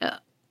 like,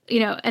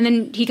 and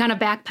then he kind of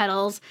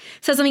backpedals,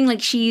 says something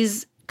like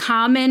she's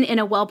common in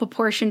a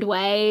well-proportioned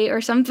way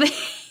or something.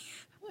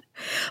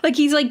 Like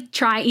he's like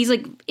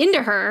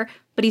into her,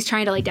 but he's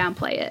trying to like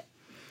downplay it.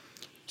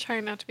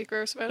 Trying not to be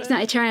gross about it. He's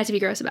not trying not to be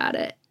gross about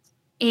it.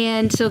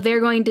 And so he's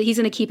going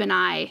to keep an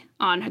eye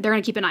on her. They're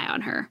going to keep an eye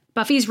on her.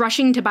 Buffy's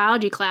rushing to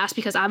biology class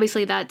because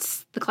obviously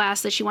that's the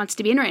class that she wants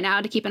to be in right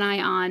now, to keep an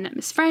eye on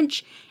Miss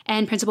French.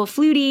 And Principal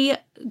Flutie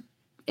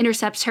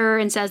intercepts her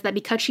and says that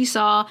because she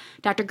saw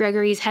Dr.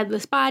 Gregory's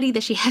headless body,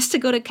 that she has to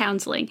go to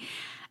counseling.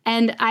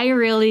 And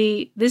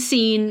this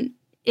scene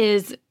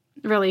is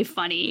really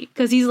funny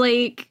because he's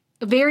like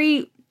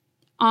very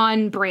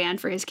on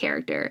brand for his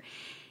character.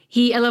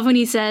 I love when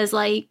he says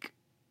like,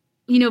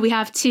 we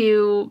have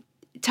to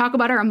talk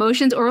about our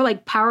emotions, or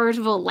like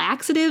powerful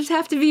laxatives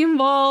have to be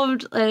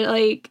involved.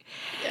 And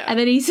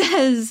then he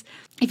says,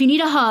 if you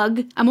need a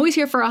hug, I'm always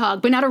here for a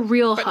hug, but not a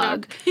real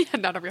hug.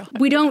 Not a real hug.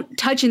 We don't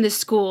touch in this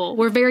school.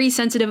 We're very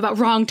sensitive about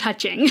wrong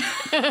touching.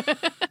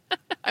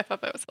 I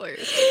thought that was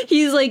hilarious.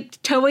 He's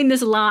like towing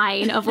this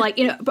line of like,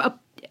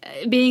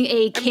 being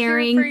a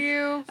caring.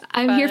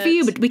 I'm here for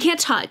you, but we can't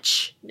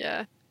touch.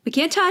 Yeah. We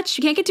can't touch.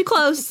 You can't get too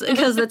close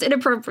because that's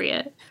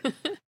inappropriate.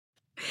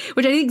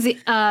 Which I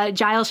think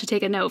Giles should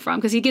take a note from,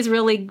 because he gets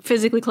really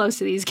physically close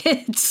to these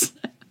kids.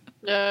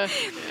 Yeah.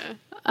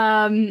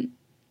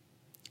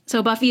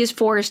 So Buffy is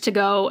forced to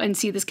go and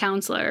see this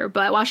counselor.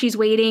 But while she's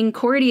waiting,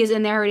 Cordy is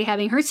in there already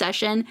having her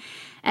session.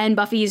 And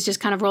Buffy is just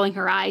kind of rolling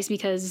her eyes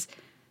because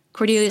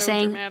Cordelia is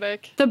saying,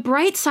 dramatic. The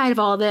bright side of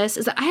all this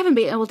is that I haven't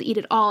been able to eat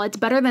it all. It's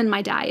better than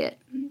my diet.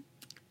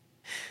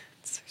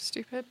 It's so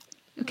stupid.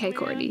 Okay,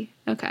 Cordy.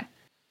 Okay.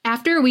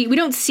 After, we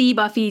don't see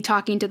Buffy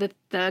talking to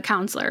the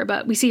counselor,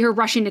 but we see her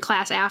rushing to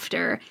class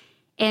after.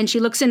 And she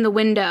looks in the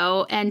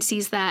window and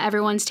sees that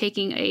everyone's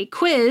taking a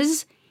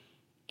quiz.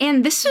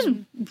 And this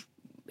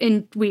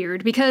is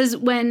weird because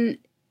when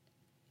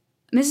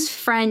Mrs.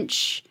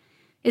 French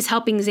is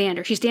helping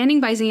Xander, she's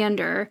standing by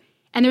Xander,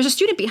 and there's a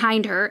student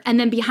behind her. And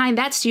then behind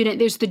that student,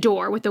 there's the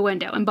door with the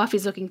window. And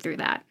Buffy's looking through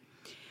that.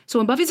 So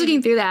when Buffy's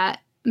looking through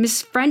that,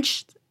 Miss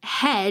French's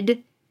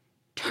head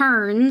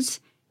turns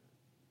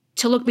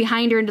to look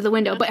behind her into the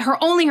window, but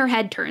only her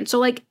head turns. So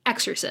like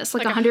Exorcist,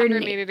 like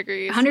 180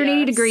 degrees.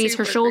 180 degrees,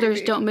 her shoulders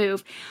creepy. Don't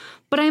move.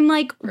 But I'm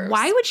like, Gross.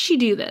 Why would she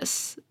do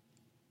this?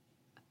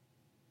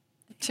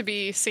 To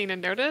be seen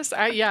and noticed?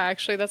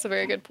 Actually, that's a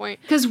very good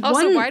point. Because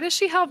also, why does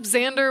she help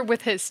Xander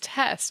with his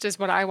test is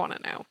what I want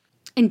to know.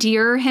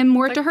 Endear him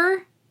more to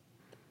her?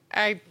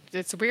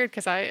 It's weird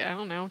because I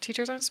don't know.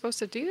 Teachers aren't supposed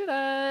to do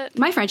that.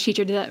 My French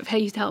teacher did that.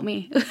 Used to help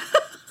me.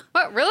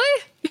 What,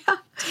 really? Yeah.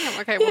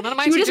 Damn, okay, well, none of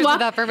my teachers did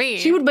that for me.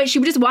 She would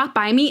just walk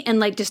by me and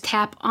like just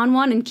tap on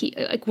one and keep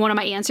like one of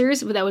my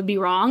answers that would be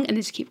wrong and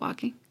just keep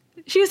walking.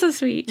 She was so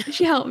sweet.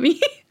 She helped me.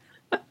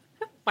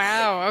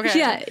 Wow, okay.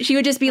 Yeah, she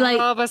would just be like...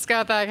 All of us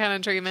got that kind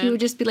of treatment. She would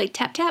just be like,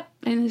 tap, tap,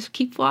 and just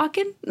keep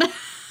walking.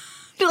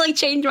 To like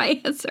change my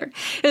answer.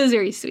 It was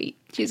very sweet.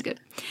 She was good.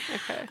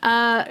 Okay.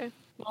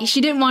 Well,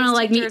 she didn't want to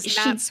like me.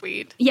 Not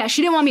sweet. Yeah,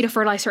 she didn't want me to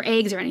fertilize her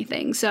eggs or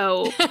anything,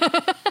 so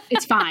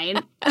it's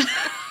fine.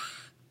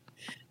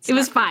 It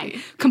was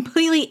fine.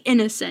 Completely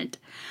innocent.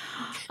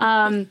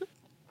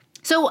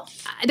 So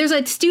there's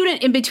a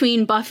student in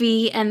between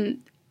Buffy and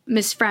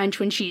Miss French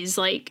when she's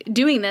like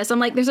doing this. I'm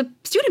like, there's a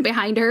student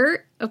behind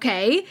her.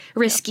 Okay,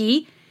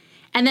 risky.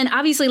 And then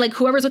obviously like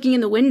whoever's looking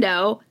in the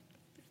window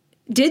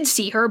did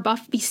see her.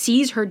 Buffy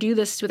sees her do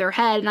this with her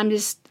head, and I'm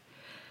just,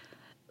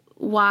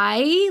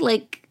 why?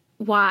 Like,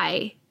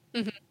 why?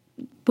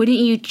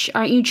 Mm-hmm.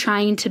 Aren't you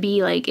trying to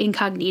be like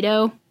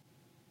incognito?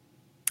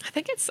 I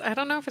think I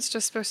don't know if it's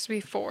just supposed to be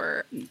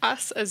for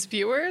us as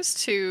viewers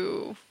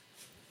to...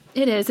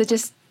 It is. It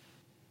just...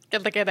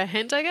 Get a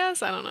hint, I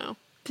guess? I don't know.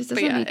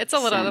 But yeah, it's a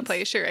little out of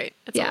place. You're right.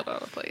 It's a little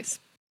out of place.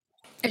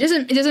 It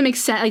doesn't make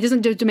sense. Like,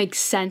 it doesn't make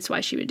sense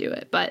why she would do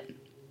it, but...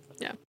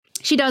 Yeah.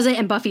 She does it,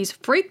 and Buffy's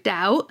freaked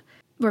out.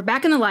 We're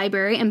back in the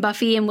library, and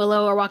Buffy and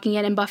Willow are walking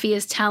in, and Buffy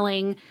is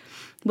telling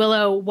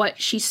Willow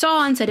what she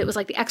saw and said it was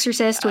like The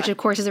Exorcist, which of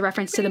course is a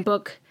reference to the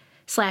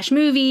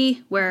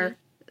book/movie where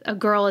a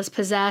girl is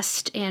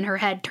possessed and her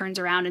head turns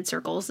around in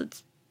circles.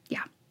 It's,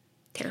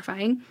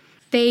 terrifying.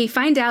 They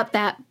find out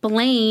that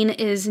Blaine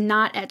is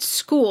not at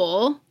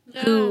school,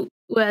 who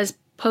was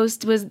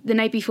the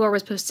night before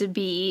was supposed to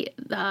be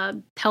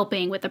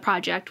helping with the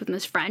project with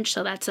Miss French,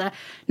 so that's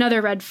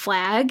another red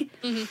flag.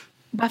 Mm-hmm.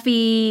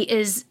 Buffy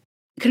is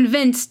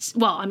convinced,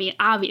 well, I mean,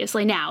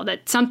 obviously now,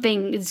 that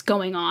something is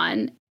going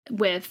on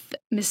with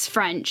Miss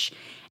French,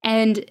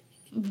 and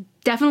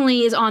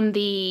definitely is on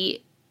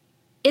the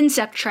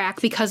insect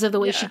track because of the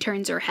way she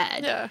turns her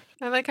head. Yeah.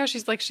 I like how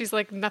she's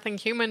like nothing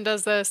human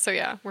does this, so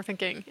yeah, we're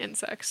thinking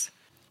insects.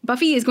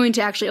 Buffy is going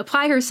to actually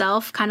apply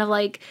herself, kind of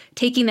like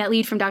taking that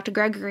lead from Dr.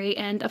 Gregory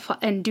and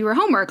do her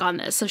homework on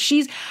this. So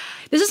this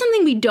is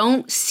something we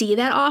don't see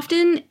that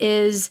often,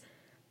 is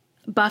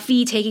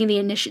Buffy taking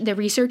the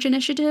research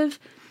initiative,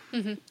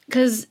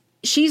 because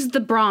she's the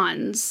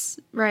bronze,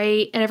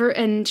 right?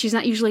 And she's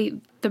not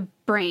usually the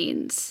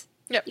brains.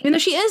 Yep. Even though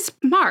she is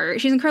smart,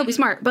 she's incredibly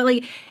smart, but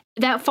like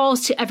that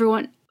falls to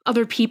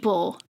other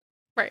people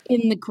Right.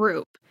 in the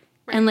group.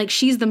 Right. And like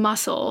she's the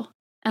muscle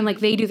and like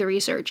they do the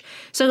research.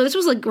 So this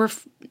was like,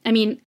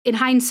 in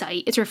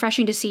hindsight, it's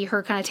refreshing to see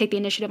her kind of take the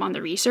initiative on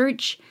the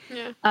research.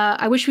 Yeah.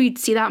 I wish we'd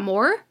see that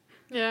more.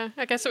 Yeah,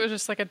 I guess it was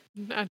just like a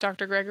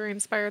Dr. Gregory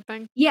inspired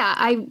thing. Yeah,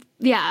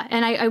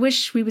 and I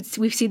wish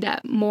we've seen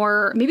that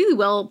more. Maybe we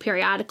will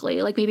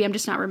periodically. Like maybe I'm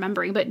just not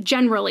remembering, but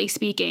generally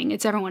speaking,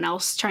 it's everyone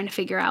else trying to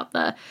figure out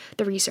the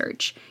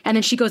research, and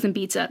then she goes and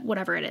beats it,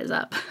 whatever it is,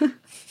 up.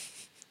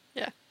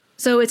 Yeah.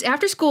 So it's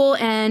after school,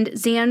 and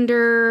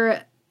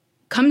Xander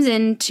comes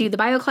into the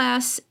bio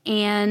class,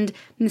 and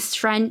Miss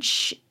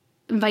French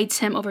invites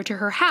him over to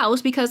her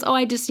house because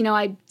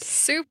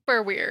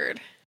super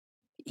weird.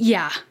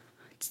 Yeah.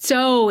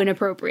 So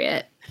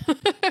inappropriate.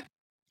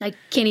 I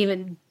can't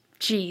even,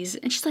 jeez.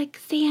 And she's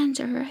like,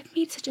 Xander, I've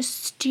made such a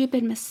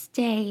stupid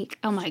mistake.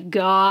 Oh my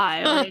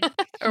God. Like,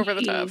 over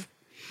the top.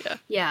 Yeah.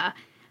 Yeah.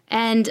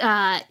 And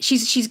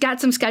she's got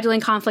some scheduling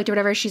conflict or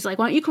whatever. She's like,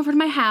 why don't you come over to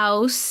my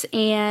house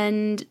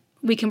and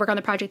we can work on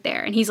the project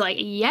there? And he's like,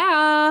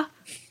 yeah,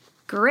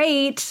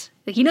 great.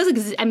 Like he knows,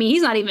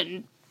 he's not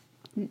even,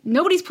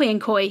 nobody's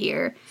playing coy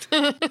here.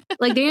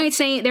 Like they're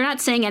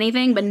not saying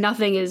anything, but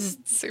nothing is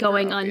super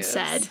going obvious.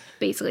 Unsaid.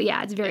 Basically,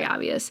 yeah, it's very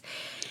obvious.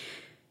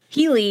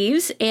 He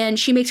leaves, and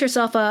she makes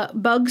herself a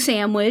bug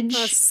sandwich.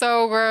 That's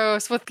so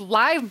gross with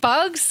live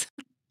bugs.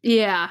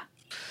 Yeah,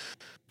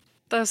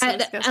 that's so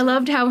disgusting. I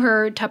loved how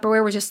her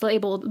Tupperware was just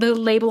labeled. The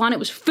label on it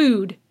was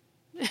food.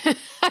 I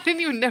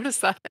didn't even notice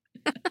that.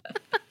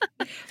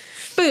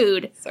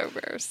 Food. So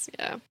gross.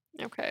 Yeah.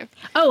 Okay.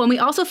 Oh, and we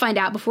also find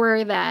out before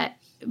Xander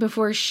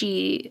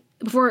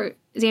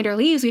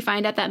leaves, we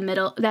find out that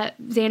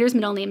Xander's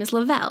middle name is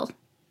Lavelle.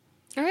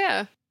 Oh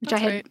yeah,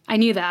 which I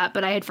knew that,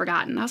 but I had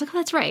forgotten. I was like, oh,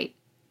 that's right.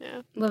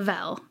 Yeah,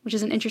 Lavelle, which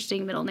is an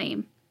interesting middle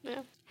name.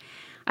 Yeah.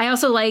 I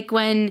also like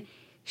when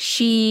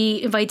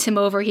she invites him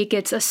over. He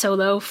gets a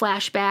solo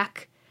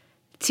flashback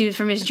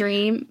from his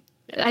dream.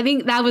 I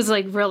think that was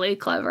like really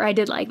clever. I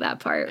did like that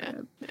part.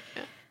 Yeah.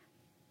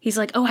 He's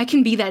like, oh, I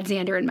can be that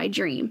Xander in my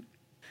dream.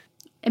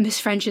 And Miss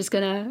French is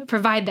going to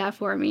provide that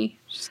for me.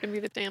 She's going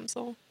to be the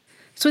damsel.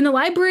 So in the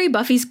library,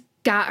 Buffy's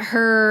got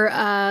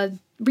her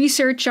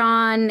research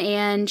on,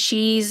 and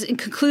she's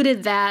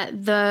concluded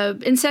that the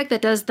insect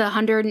that does the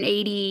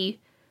 180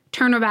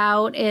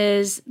 turnabout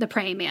is the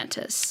praying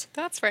mantis.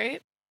 That's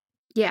right.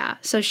 Yeah.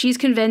 So she's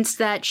convinced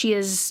that she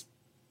is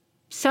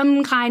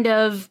some kind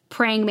of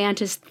praying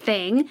mantis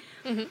thing.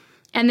 Mm-hmm.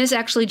 And this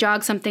actually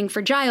jogs something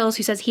for Giles,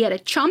 who says he had a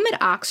chum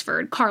at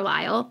Oxford,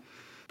 Carlisle,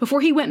 before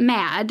he went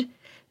mad,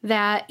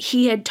 that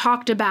he had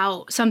talked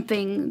about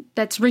something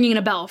that's ringing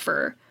a bell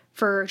for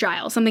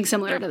Giles, something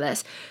similar to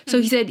this.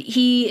 So he said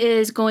he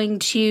is going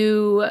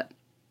to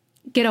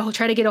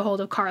try to get a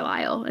hold of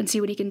Carlisle and see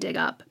what he can dig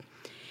up.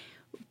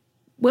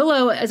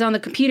 Willow is on the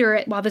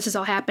computer while this is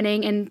all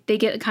happening, and they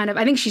get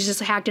I think she's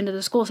just hacked into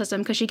the school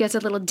system because she gets a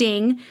little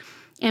ding,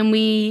 and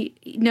we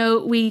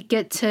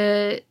get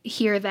to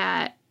hear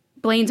that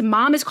Blaine's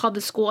mom is called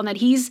to school and that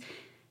he's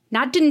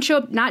didn't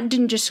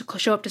just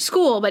show up to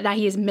school, but that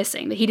he is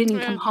missing, that he didn't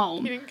come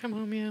home. He didn't come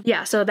home, yeah.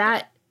 Yeah, so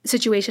that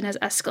situation has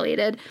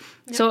escalated.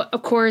 Yep. So,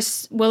 of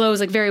course, Willow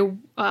is very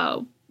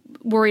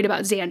worried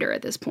about Xander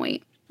at this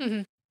point.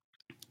 Mm-hmm.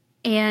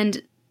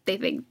 And they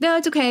think, no,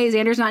 it's okay.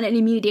 Xander's not in any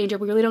immediate danger.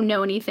 We really don't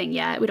know anything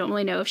yet. We don't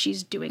really know if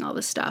she's doing all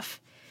this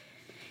stuff.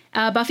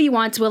 Buffy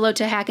wants Willow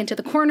to hack into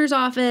the coroner's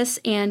office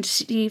and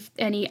see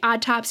any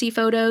autopsy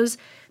photos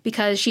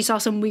because she saw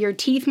some weird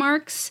teeth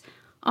marks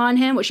on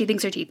him, what she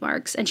thinks are teeth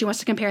marks, and she wants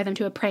to compare them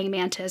to a praying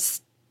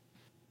mantis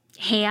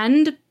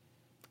hand,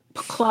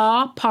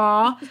 claw,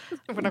 paw,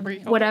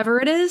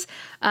 whatever it is,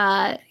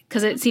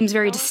 because it seems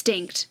very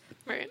distinct.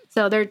 Right.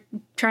 So they're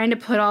trying to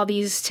put all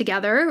these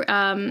together,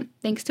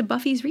 thanks to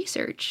Buffy's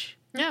research.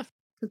 Yeah.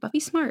 Because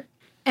Buffy's smart.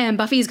 And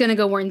Buffy's going to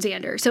go warn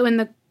Xander. So in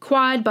the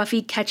quad,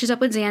 Buffy catches up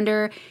with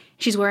Xander.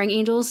 She's wearing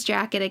Angel's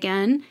jacket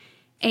again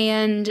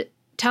and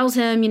tells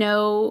him,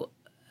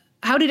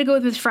 how did it go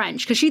with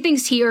French? Because she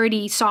thinks he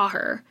already saw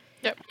her,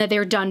 that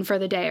they're done for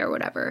the day or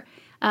whatever.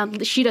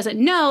 She doesn't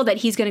know that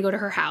he's going to go to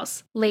her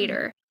house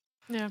later.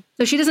 Yeah.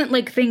 So she doesn't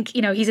think,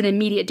 he's in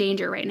immediate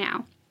danger right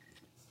now.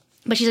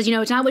 But she says,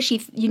 it's not what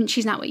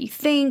she's not what you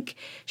think.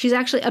 She's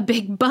actually a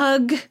big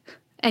bug.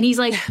 And he's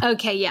like,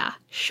 okay, yeah,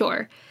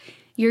 sure.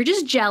 You're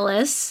just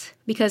jealous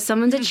because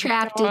someone's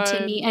attracted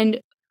to me. And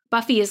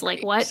Buffy is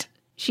like, what?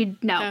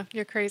 No. Yeah,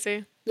 you're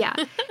crazy. Yeah.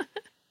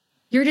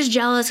 You're just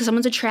jealous because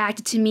someone's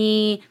attracted to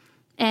me.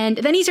 And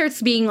then he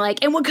starts being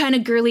like, and what kind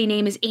of girly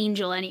name is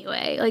Angel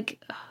anyway?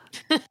 Like,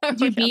 could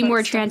you be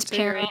more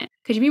transparent?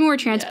 Could you be more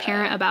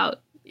transparent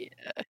about,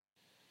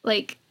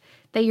 like,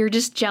 that you're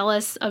just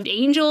jealous of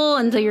Angel?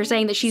 And so you're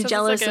saying that she's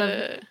jealous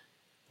of...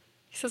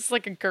 He says it's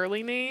like a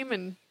girly name,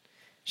 and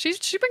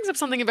she brings up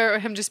something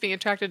about him just being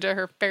attracted to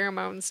her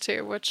pheromones,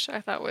 too, which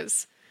I thought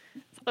was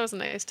a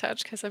nice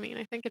touch, because, I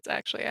think it's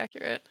actually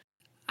accurate.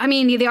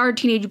 They are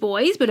teenage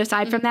boys, but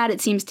aside from that,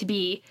 it seems to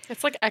be...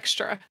 It's, like,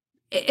 extra.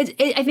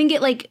 I think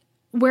it, like,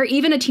 where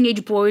even a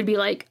teenage boy would be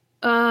like,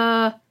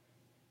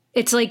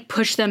 it's like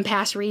push them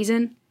past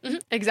reason. Mm-hmm.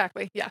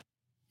 Exactly. Yeah.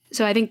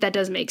 So I think that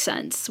does make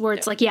sense, where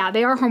it's like, yeah,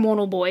 they are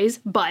hormonal boys,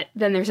 but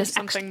then there's this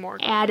something more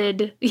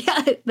added,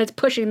 that's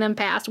pushing them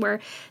past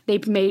where they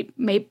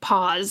may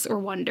pause or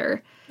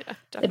wonder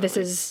if this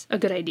is a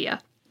good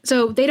idea.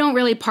 So they don't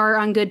really part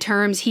on good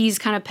terms. He's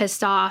kind of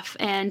pissed off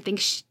and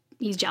thinks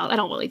he's jealous. I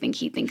don't really think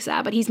he thinks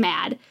that, but he's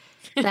mad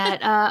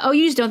that,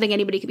 you just don't think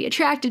anybody could be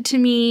attracted to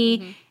me.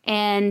 Mm-hmm.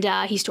 And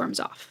he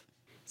storms off.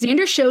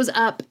 Xander shows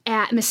up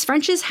at Miss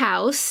French's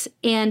house,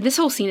 and this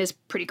whole scene is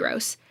pretty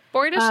gross.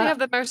 Boy, does she have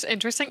the most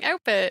interesting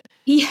outfit.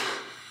 Yeah.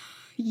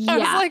 I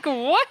was like,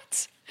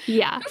 what?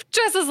 Yeah. Who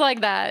dresses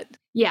like that?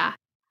 Yeah.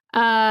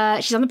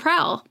 She's on the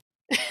prowl.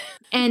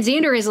 And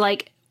Xander is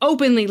like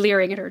openly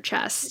leering at her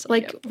chest.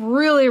 Like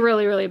really,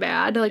 really, really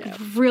bad. Like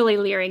really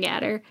leering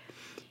at her.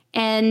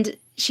 And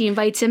she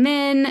invites him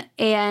in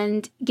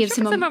and gives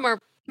him a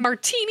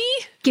martini?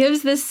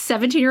 Gives this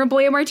 17-year-old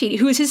boy a martini,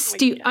 who is his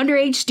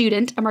underage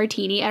student, a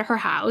martini at her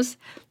house.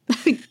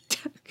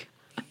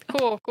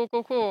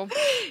 Cool.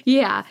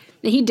 Yeah.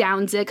 And he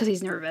downs it because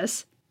he's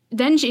nervous.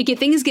 Then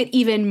things get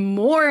even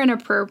more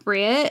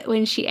inappropriate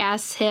when she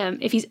asks him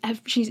if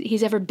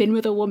he's ever been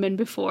with a woman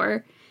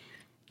before.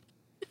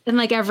 And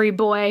like every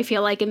boy, I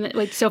feel like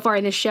so far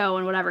in the show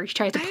and whatever, he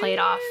tries to play it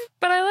off.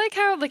 But I like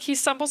how he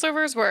stumbles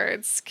over his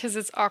words because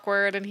it's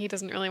awkward and he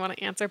doesn't really want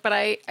to answer. But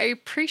I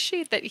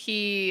appreciate that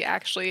he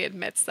actually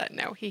admits that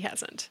no, he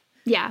hasn't.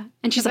 Yeah.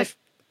 And she's like,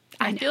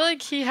 I feel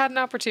like he had an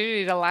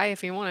opportunity to lie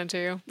if he wanted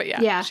to. But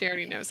yeah. She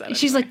already knows that. Anyway,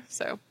 she's like,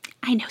 so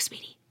I know,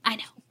 sweetie. I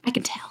know. I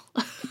can tell.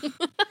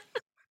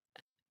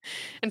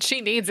 And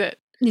she needs it.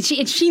 And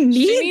she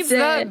needs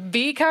that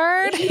B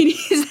card. She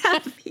needs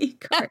that B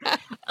card.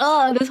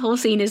 Oh, this whole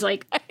scene is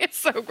like it's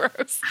so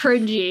gross,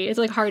 cringy. It's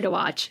like hard to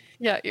watch.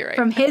 Yeah, you're right.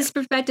 From his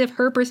perspective,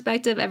 her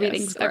perspective,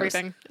 everything's gross.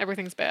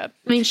 Everything's bad.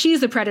 I mean, she's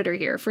the predator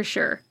here for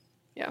sure.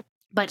 Yeah,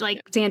 but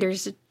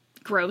Xander's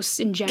gross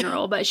in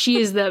general. But she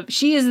is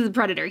the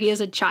predator. He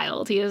is a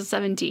child. He is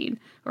 17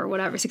 or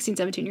whatever, 16,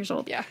 17 years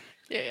old. Yeah.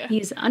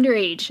 He's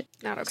underage.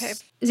 Not okay.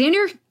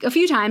 Xander a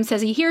few times says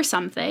he hears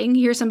something.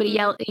 He hears somebody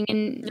yelling,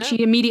 and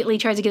she immediately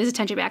tries to get his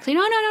attention back, saying,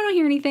 no, I don't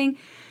hear anything.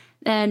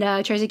 And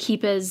tries to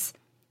keep his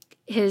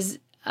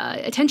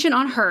attention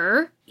on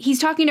her. He's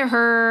talking to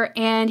her,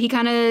 and he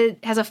kind of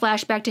has a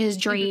flashback to his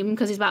dream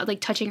because he's about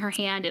touching her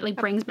hand. It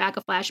brings back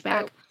a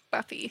flashback.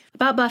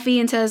 About Buffy,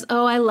 and says,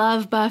 oh, I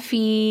love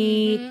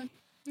Buffy.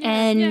 Mm-hmm.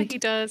 And yeah, he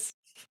does.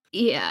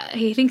 Yeah,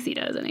 he thinks he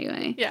does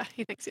anyway. Yeah,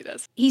 he thinks he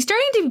does. He's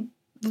starting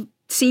to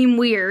seem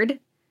weird,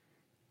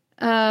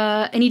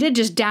 and he did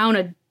just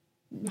down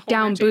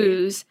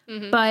booze,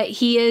 but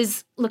he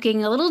is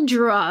looking a little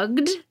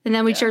drugged, and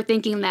then we start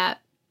thinking that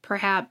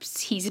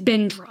perhaps he's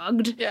been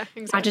drugged,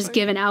 exactly. Not just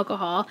given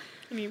alcohol,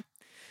 and he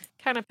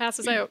kind of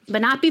passes out, but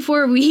not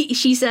before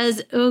she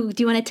says, oh,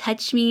 do you want to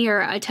touch me,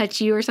 or I touch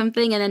you, or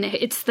something, and then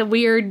it's the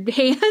weird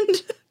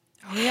hand.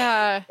 Oh,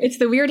 yeah. It's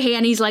the weird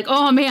hand. He's like,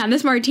 oh, man,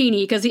 this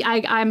martini, because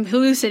I'm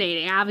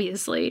hallucinating,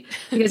 obviously,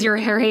 because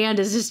her hand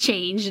has just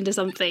changed into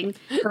something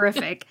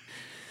horrific.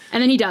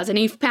 And then he does, and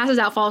he passes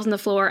out, falls on the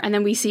floor, and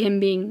then we see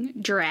him being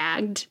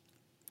dragged.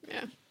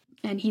 Yeah.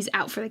 And he's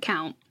out for the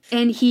count.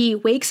 And he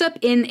wakes up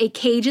in a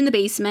cage in the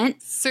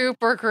basement.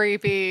 Super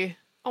creepy.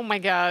 Oh, my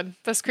God.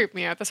 This creeped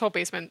me out. This whole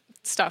basement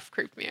stuff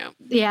creeped me out.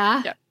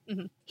 Yeah? Yeah.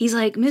 Mm-hmm. He's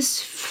like,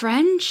 Miss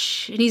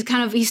French? And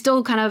he's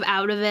still kind of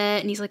out of it.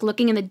 And he's like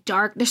looking in the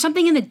dark. There's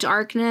something in the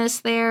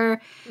darkness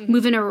there,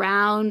 moving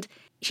around.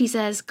 She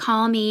says,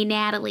 call me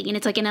Natalie. And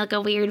it's like in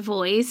a weird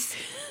voice.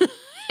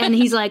 And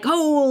he's like,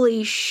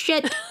 holy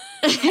shit.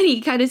 And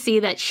you kind of see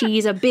that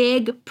she's a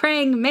big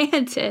praying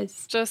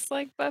mantis. Just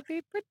like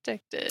Buffy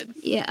predicted.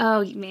 Yeah.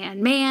 Oh,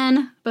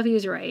 man. Buffy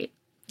was right.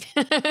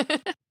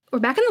 We're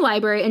back in the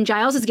library, and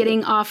Giles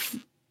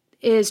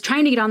is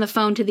trying to get on the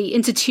phone to the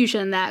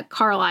institution that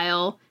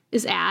Carlisle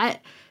is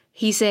at.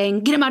 He's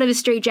saying, get him out of his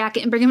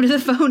straitjacket and bring him to the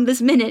phone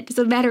this minute. It's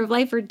a matter of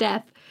life or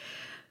death.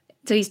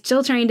 So he's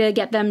still trying to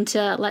get them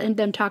to let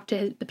them talk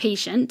to the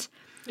patient.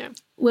 Yeah.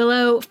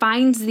 Willow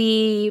finds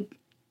the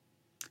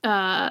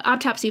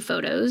autopsy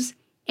photos,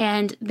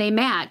 and they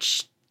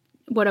match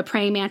what a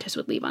praying mantis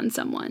would leave on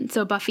someone.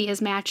 So Buffy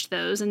has matched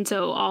those, and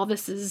so all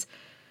this is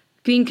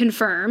being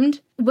confirmed.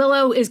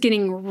 Willow is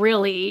getting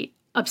really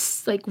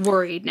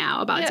worried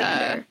now about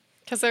Xander.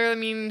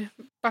 Because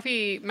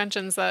Buffy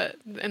mentions that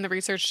in the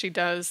research she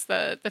does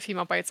that the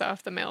female bites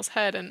off the male's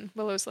head, and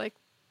Willow's like,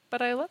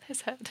 but I love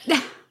his head.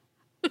 Yeah.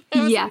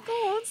 Like,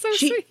 oh, that's so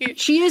sweet.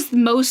 She is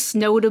most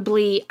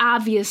notably,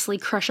 obviously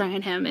crushing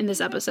on him in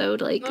this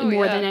episode,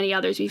 more than any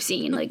others we've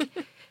seen.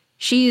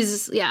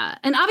 She's,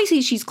 and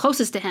obviously she's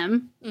closest to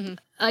him,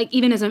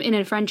 even as in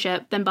a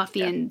friendship, than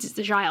Buffy and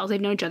Giles.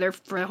 They've known each other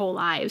for their whole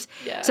lives.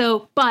 Yeah.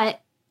 So,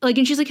 but,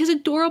 and she's like, his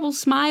adorable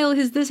smile,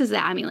 his this, his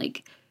that.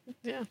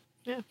 Yeah.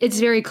 It's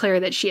very clear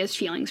that she has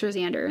feelings for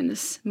Xander in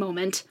this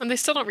moment. And they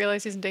still don't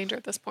realize he's in danger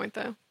at this point,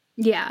 though.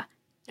 Yeah.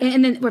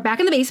 And then we're back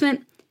in the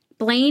basement.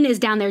 Blaine is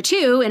down there,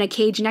 too, in a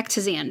cage next to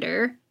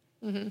Xander.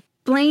 Mm-hmm.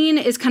 Blaine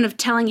is kind of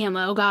telling him,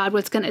 oh God,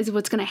 what's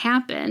gonna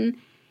happen.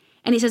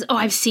 And he says, oh,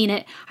 I've seen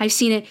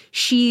it.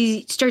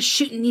 She starts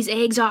shooting these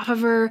eggs off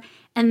of her,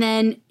 and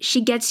then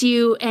she gets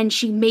you and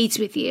she mates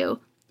with you.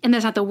 And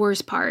that's not the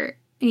worst part.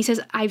 And he says,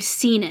 I've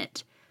seen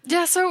it.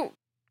 Yeah, so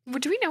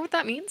do we know what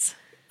that means?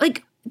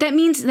 Like, that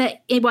means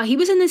that while he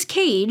was in this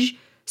cage,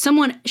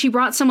 she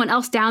brought someone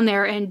else down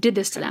there and did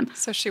this to them.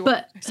 So she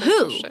But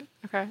who?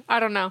 Okay, I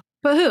don't know.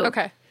 But who?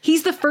 Okay.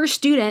 He's the first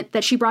student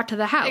that she brought to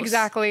the house.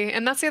 Exactly.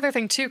 And that's the other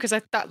thing, too, because I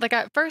thought, like,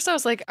 at first I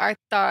was like, I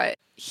thought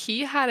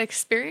he had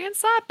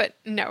experienced that, but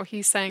no,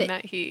 he's saying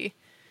that he...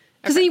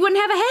 Because then he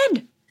wouldn't have a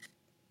head.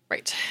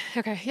 Right.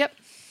 Okay, yep.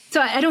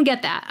 So I don't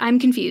get that. I'm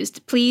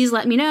confused. Please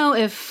let me know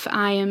if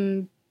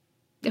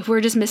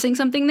we're just missing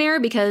something there,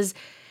 because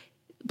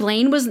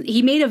Blaine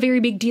he made a very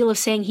big deal of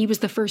saying he was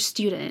the first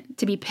student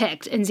to be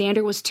picked, and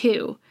Xander was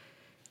too.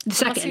 The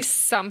second. Unless he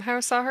somehow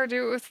saw her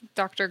do it with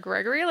Dr.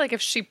 Gregory, like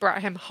if she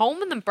brought him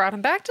home and then brought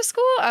him back to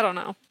school, I don't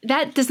know.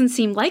 That doesn't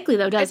seem likely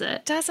though, does it?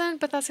 It doesn't,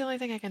 but that's the only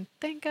thing I can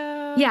think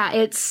of.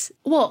 Yeah,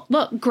 well,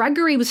 look,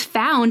 Gregory was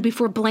found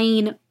before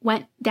Blaine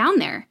went down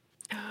there.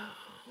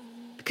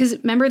 Because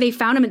remember, they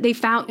found him.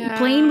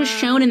 Blaine was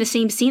shown in the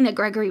same scene that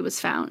Gregory was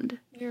found.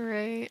 You're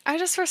right. I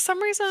just, for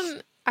some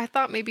reason, I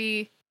thought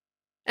maybe,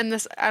 and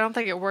this, I don't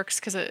think it works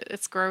because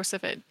it's gross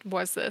if it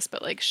was this,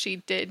 but like she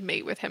did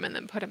mate with him and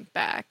then put him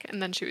back, and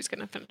then she was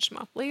going to finish him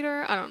off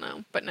later. I don't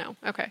know. But no.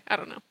 Okay. I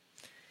don't know.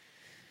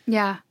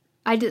 Yeah.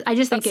 I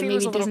just think it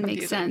maybe doesn't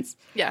make sense.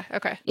 Yeah.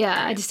 Okay. Yeah.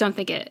 Right. I just don't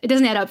think it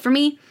doesn't add up for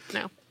me.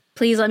 No.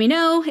 Please let me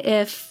know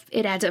if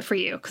it adds up for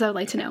you, because I would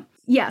like to know.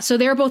 Yeah, so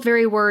they're both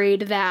very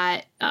worried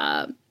that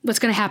what's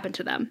going to happen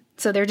to them.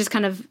 So they're just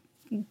kind of,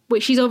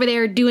 she's over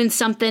there doing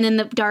something in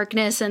the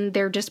darkness, and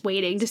they're just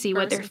waiting to see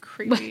what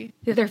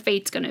their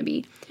fate's going to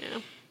be.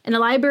 Yeah. In the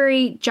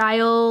library,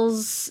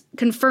 Giles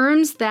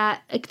confirms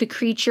that the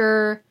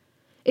creature,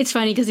 it's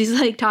funny because he's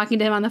like talking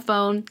to him on the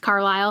phone,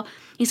 Carlisle.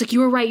 He's like, you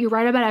were right. You're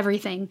right about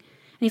everything. And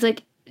he's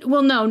like,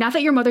 well, no, not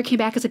that your mother came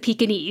back as a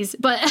Pekingese,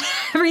 but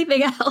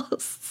everything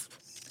else.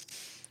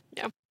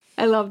 Yeah.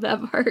 I love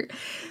that part.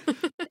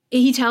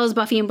 He tells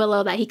Buffy and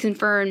Willow that he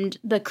confirmed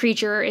the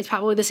creature is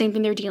probably the same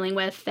thing they're dealing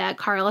with, that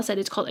Carla said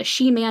it's called a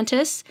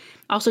she-mantis,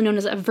 also known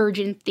as a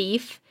virgin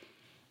thief,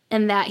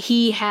 and that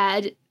he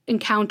had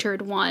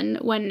encountered one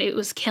when it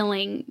was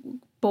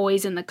killing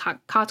boys in the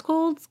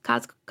Cotswolds?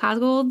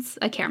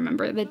 I can't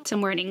remember. That's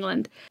somewhere in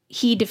England.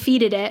 He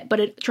defeated it, but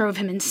it drove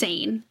him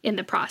insane in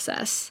the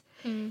process.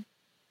 Mm.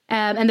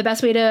 And the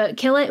best way to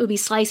kill it would be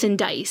slice and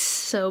dice.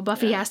 So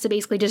Buffy has to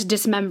basically just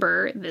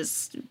dismember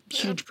this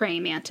huge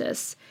praying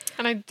mantis.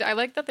 And I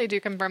like that they do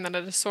confirm that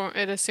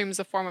it assumes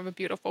the form of a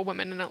beautiful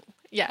woman, and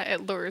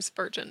it lures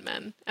virgin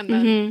men. And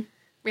then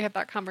we have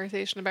that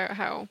conversation about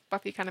how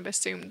Buffy kind of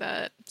assumed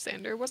that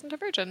Xander wasn't a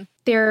virgin.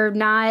 They're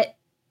not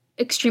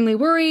extremely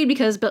worried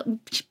because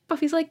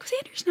Buffy's like,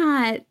 Xander's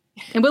not.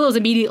 And Willow's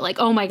immediately like,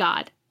 oh my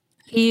God.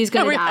 He's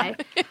going to die.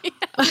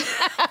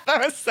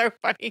 That was so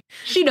funny.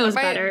 She knows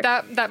better.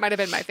 That might have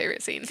been my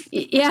favorite scene.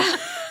 Yeah.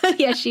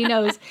 Yeah, she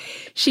knows.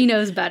 She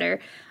knows better.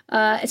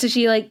 So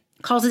she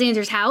calls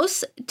Xander's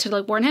house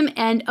to warn him.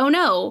 And oh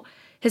no,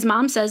 his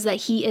mom says that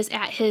he is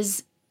at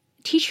his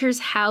teacher's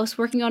house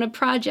working on a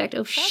project.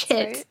 Oh, shit.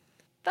 Right.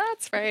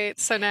 That's right.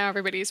 So now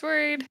everybody's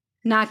worried.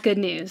 Not good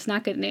news.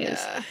 Not good news.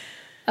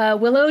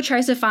 Willow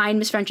tries to find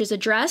Miss French's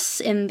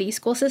address in the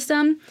school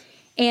system.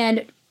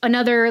 And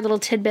another little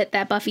tidbit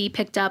that Buffy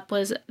picked up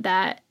was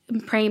that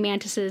praying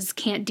mantises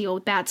can't deal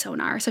with bat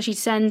sonar. So she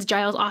sends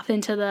Giles off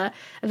into the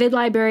vid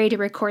library to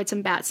record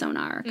some bat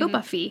sonar. Go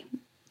Buffy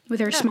with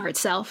her smart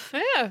self.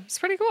 Yeah, it's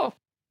pretty cool.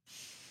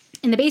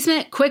 In the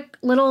basement, quick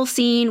little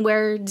scene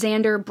where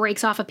Xander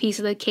breaks off a piece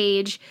of the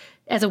cage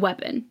as a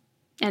weapon.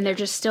 And they're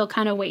just still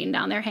kind of waiting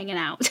down there hanging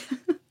out.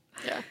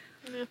 Yeah.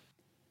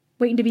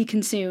 Waiting to be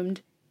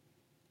consumed.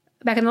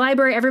 Back in the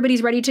library,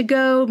 everybody's ready to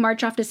go,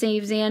 march off to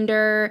save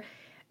Xander.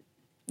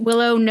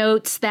 Willow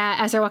notes that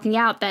as they're walking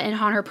out, that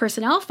on her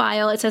personnel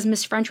file, it says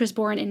Miss French was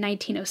born in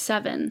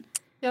 1907.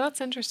 Yeah, that's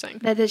interesting.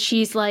 That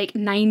she's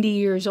 90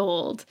 years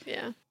old.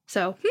 Yeah.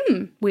 So,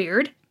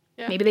 weird.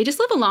 Yeah. Maybe they just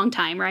live a long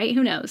time, right?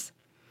 Who knows?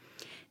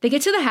 They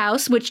get to the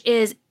house, which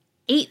is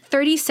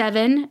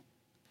 837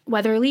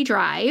 Weatherly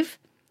Drive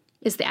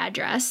is the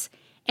address.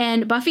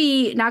 And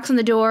Buffy knocks on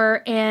the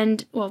door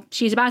and,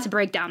 she's about to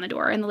break down the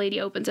door and the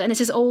lady opens it. And it's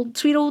this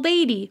sweet old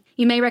lady.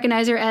 You may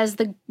recognize her as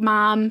the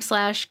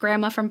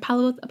mom/grandma from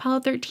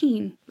Apollo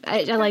 13.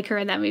 I like her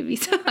in that movie.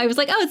 So I was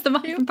like, oh, it's the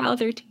mom from Apollo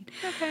 13.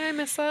 Okay, I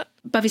missed that.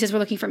 Buffy says, we're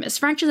looking for Miss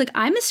French. She's like,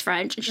 I'm Miss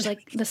French. And she's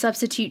like, the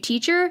substitute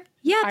teacher?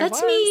 Yeah,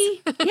 that's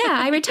me. Yeah,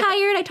 I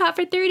retired. I taught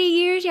for 30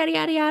 years, yada,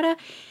 yada, yada.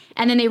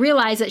 And then they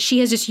realize that she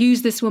has just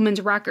used this woman's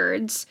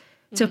records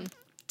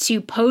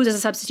to pose as a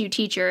substitute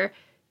teacher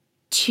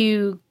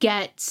to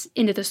get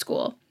into the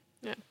school.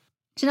 Yeah.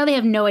 So now they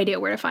have no idea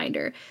where to find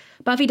her.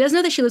 Buffy does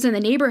know that she lives in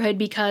the neighborhood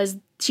because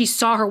she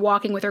saw her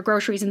walking with her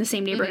groceries in the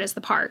same neighborhood as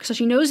the park. So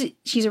she knows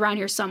she's around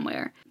here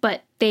somewhere.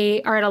 But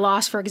they are at a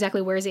loss for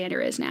exactly where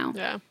Xander is now.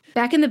 Yeah.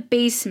 Back in the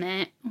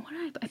basement,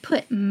 I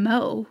put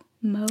Mo.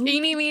 Mo?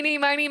 Eeny, meeny,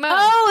 miny, mo.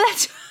 Oh,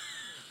 that's...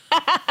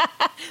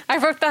 I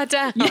wrote that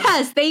down.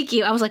 Yes, thank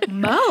you. I was like,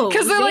 Mo,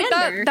 Because they're like,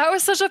 Xander. that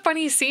was such a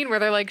funny scene where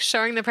they're like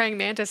showing the praying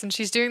mantis and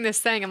she's doing this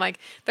thing and like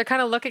they're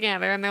kind of looking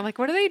at her and they're like,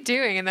 what are they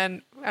doing? And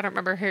then I don't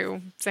remember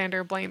who, Xander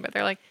or Blaine, but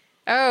they're like,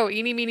 oh,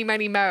 eeny, meeny,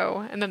 miny,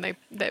 mo. And then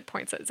they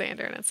points at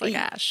Xander and it's like,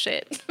 ah,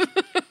 shit.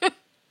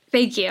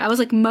 Thank you. I was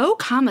like, Mo,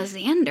 comma,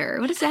 Xander.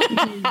 What does that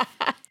mean?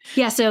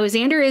 Yeah, so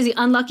Xander is the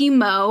unlucky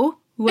Mo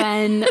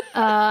when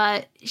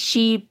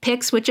she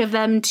picks which of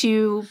them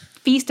to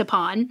feast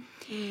upon.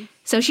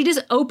 So she just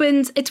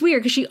opens, it's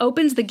weird because she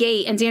opens the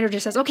gate and Xander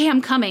just says, okay,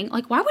 I'm coming.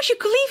 Like, why would you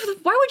leave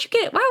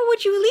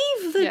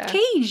the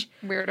cage?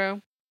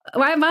 Weirdo.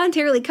 Why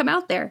voluntarily come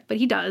out there? But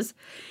he does.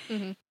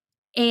 Mm-hmm.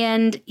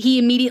 And he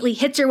immediately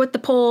hits her with the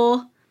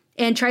pole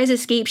and tries to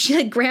escape. She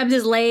like grabs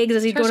his legs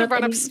as he's going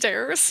run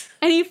upstairs.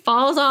 And he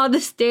falls on the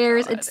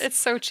stairs. God, it's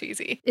so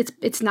cheesy.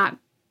 It's not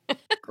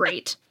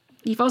great.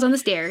 He falls on the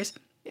stairs.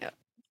 Yeah.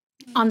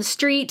 On the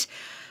street,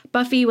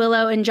 Buffy,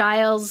 Willow, and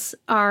Giles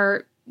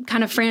are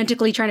kind of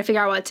frantically trying to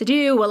figure out what to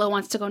do. Willow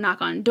wants to go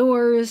knock on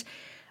doors.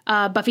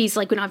 Buffy's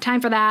like, we don't have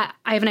time for that.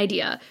 I have an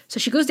idea. So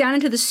she goes down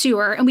into the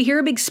sewer and we hear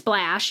a big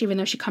splash, even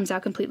though she comes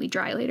out completely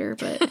dry later.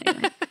 But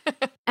anyway.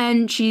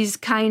 And she's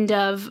kind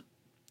of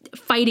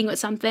fighting with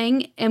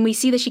something. And we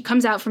see that she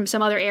comes out from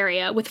some other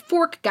area with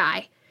Fork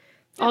Guy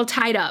all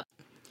tied up.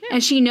 Yeah.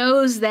 And she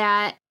knows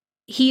that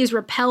he is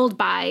repelled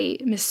by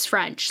Miss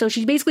French. So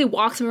she basically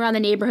walks him around the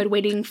neighborhood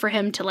waiting for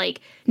him to like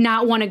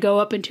not want to go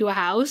up into a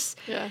house.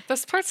 Yeah,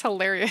 this part's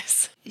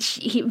hilarious.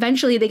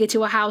 Eventually they get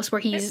to a house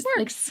where he's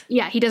like,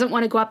 yeah, he doesn't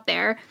want to go up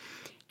there.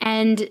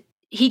 And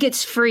he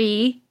gets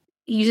free.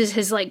 He uses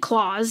his like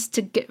claws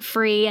to get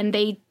free and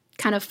they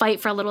kind of fight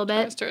for a little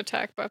bit. Tries to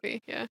attack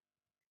Buffy, yeah.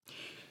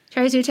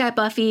 Tries to attack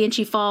Buffy and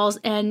she falls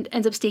and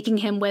ends up staking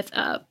him with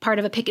a part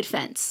of a picket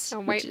fence. A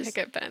white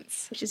picket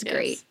fence. Which is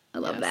great. I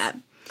love that.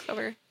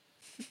 Clever.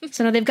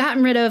 So now they've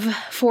gotten rid of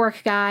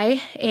Fork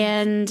Guy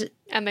and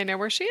they know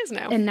where she is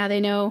now. And now they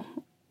know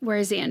where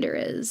Xander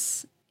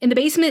is. In the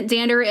basement,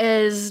 Xander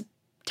is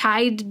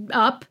tied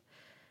up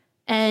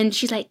and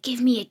she's like,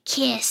 give me a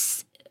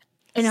kiss.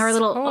 And her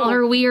all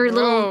her weird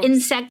little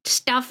insect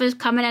stuff is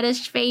coming at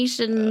his face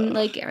and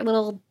like her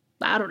little,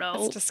 I don't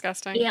know. That's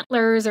disgusting.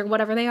 Antlers or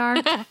whatever they are.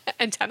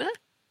 Antenna?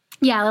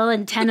 Yeah, little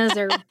antennas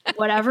or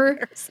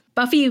whatever.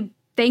 Buffy,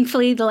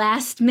 thankfully, the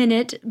last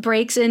minute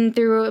breaks in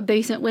through a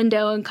basement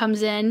window and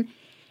comes in.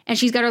 And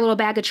she's got her little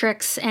bag of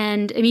tricks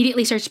and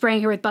immediately starts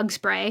spraying her with bug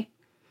spray.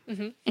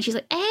 Mm-hmm. And she's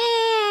like,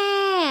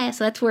 eh!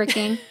 So that's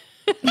working.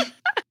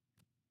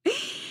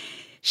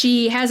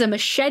 She has a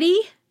machete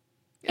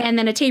and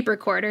then a tape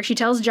recorder. She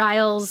tells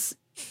Giles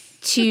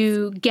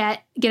to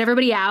get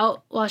everybody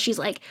out while she's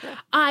like,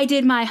 I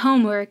did my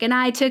homework and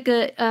I took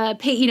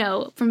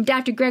from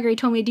Dr. Gregory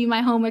told me to do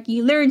my homework.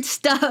 You learned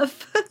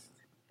stuff.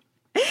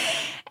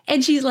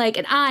 And she's like,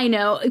 and I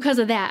know, because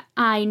of that,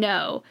 I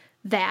know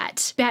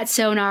that bat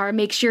sonar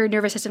makes your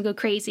nervous system go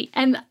crazy.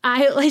 And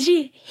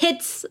she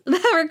hits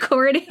the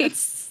recording.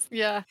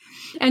 Yeah.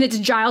 And it's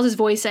Giles'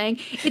 voice saying,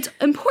 it's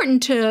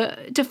important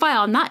to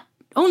file not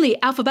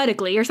only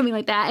alphabetically or something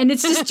like that. And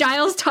it's just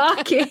Giles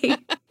talking.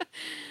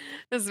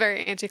 This is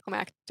very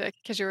anticlimactic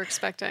because you were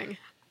expecting.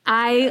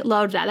 I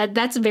loved that.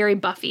 That's very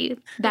Buffy.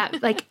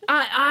 That like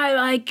I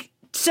like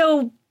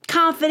so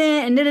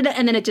confident and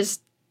and then it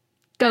just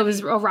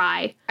goes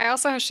awry. I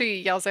also how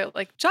she yells out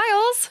like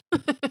Giles.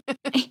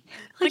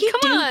 Like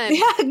come on,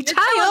 yeah,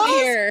 Giles.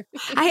 Here.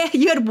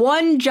 You had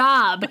one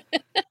job.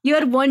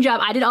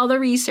 I did all the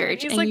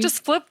research. He's like,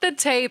 just flip the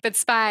tape.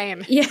 It's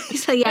fine. Yeah,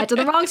 he's like, yeah, it's on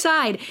the wrong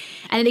side,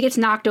 and then it gets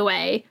knocked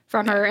away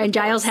from her, and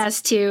Giles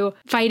has to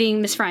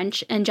fighting Miss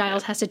French, and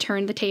Giles has to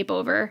turn the tape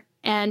over,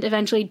 and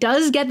eventually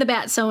does get the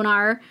bat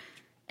sonar,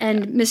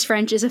 and Miss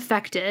French is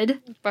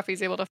affected.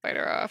 Buffy's able to fight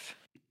her off.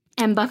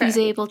 And Buffy's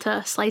able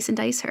to slice and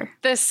dice her.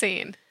 This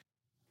scene.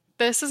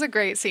 This is a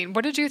great scene.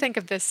 What did you think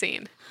of this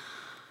scene?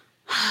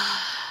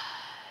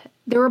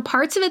 There were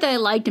parts of it that I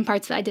liked and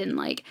parts that I didn't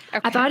like.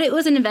 Okay. I thought it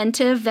was an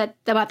inventive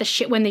about the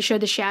shit when they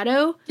showed the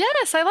shadow.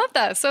 Yes, I love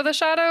that. So the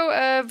shadow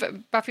of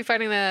Buffy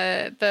fighting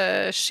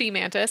the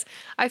she-mantis,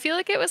 I feel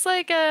like it was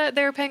like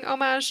they were paying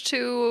homage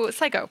to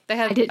Psycho. They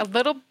had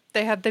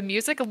they had the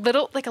music a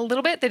little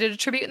bit. They did a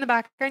tribute in the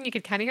background. You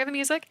could kind of hear the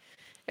music.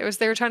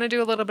 They were trying to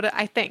do a little bit of,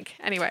 I think,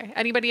 anyway.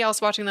 Anybody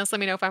else watching this, let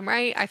me know if I'm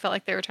right. I felt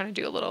like they were trying to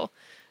do a little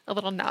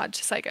nod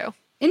to Psycho.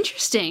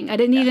 Interesting. I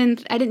didn't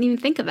even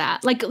think of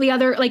that. Like the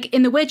other, like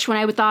in The Witch, when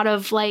I would thought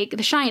of like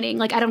The Shining,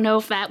 like I don't know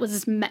if that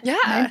was meant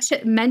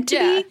to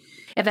be,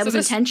 if that was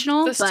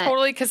intentional. This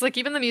totally, because like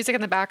even the music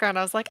in the background,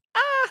 I was like,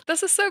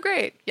 this is so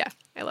great. Yeah,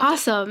 I love it.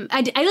 Awesome.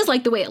 I just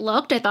liked the way it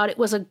looked. I thought it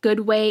was a good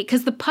way,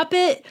 because the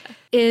puppet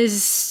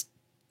is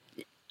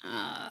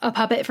a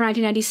puppet from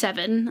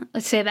 1997.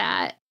 Let's say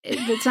that.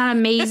 It's not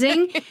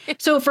amazing.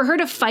 So for her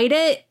to fight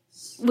it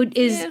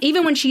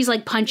even when she's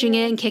like punching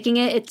it and kicking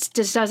it, it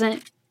just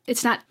doesn't.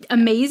 It's not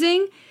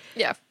amazing.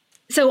 Yeah.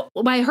 So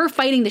by her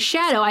fighting the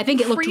shadow, I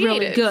think it looked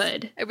really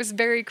good. It was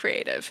very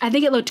creative. I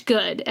think it looked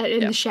good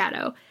in the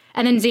shadow.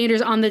 And then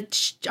Xander's on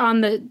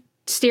the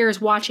stairs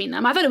watching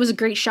them. I thought it was a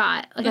great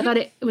shot. Like, I thought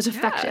it was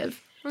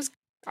effective. It was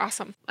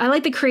awesome. I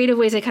like the creative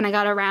ways they kind of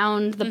got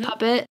around the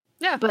puppet.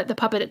 Yeah. But the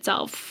puppet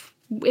itself,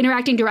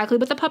 interacting directly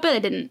with the puppet, I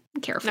didn't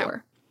care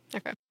for.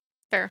 Okay.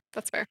 Fair.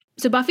 That's fair.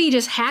 So Buffy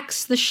just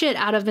hacks the shit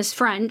out of Miss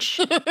French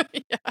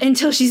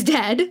until she's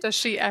dead. Does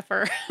she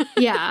ever?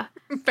 Yeah.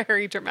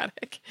 Very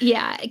dramatic.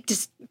 Yeah.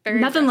 Just Very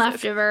nothing impressive.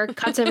 left of her.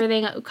 Cuts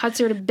everything, cuts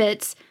her to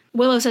bits.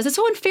 Willow says, it's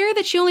so unfair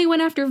that she only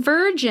went after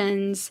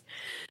virgins.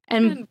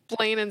 And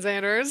Blaine and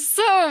Xander are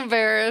so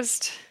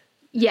embarrassed.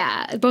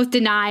 Yeah, both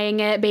denying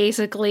it,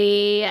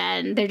 basically.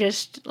 And they're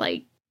just,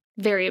 like,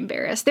 very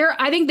embarrassed.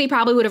 I think they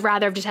probably would have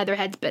rather have just had their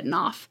heads bitten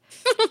off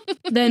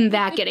than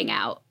that getting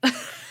out.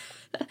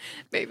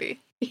 Maybe.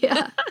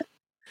 Yeah.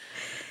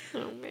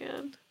 Oh,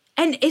 man.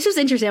 And this was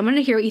interesting. I wanted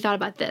to hear what you thought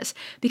about this.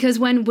 Because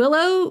when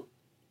Willow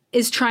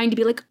is trying to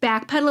be like,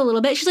 backpedal a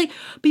little bit, she's like,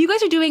 but you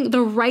guys are doing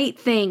the right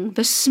thing,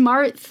 the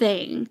smart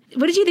thing.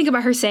 What did you think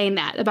about her saying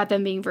that, about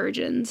them being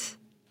virgins?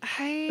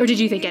 Or did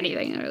you think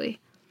anything, really?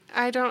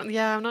 I'm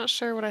not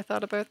sure what I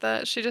thought about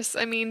that. She was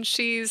trying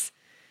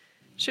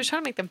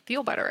to make them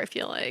feel better, I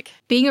feel like.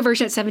 Being a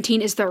virgin at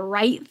 17 is the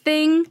right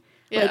thing.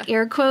 Yeah. Like,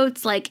 air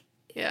quotes, like,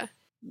 Yeah.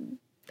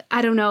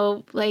 I don't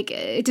know, like,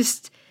 it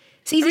just,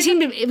 it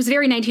was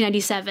very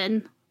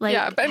 1997. Like,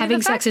 Yeah, but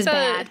having sex is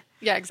bad.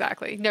 Yeah,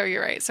 exactly. No,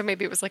 you're right. So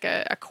maybe it was like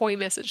a coy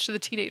message to the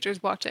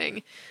teenagers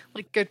watching,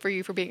 like, good for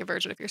you for being a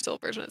virgin if you're still a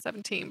virgin at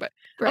 17. But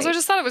also I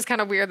just thought it was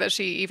kind of weird that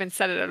she even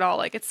said it at all.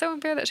 Like, it's so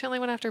unfair that she only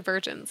went after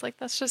virgins. Like,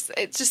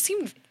 it just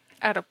seemed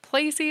out of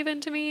place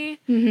even to me.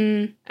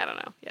 Mm-hmm. I don't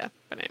know. Yeah,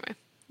 but anyway.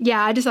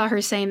 Yeah, I just saw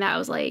her saying that. I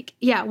was like,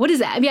 yeah, what is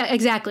that? Yeah,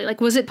 exactly.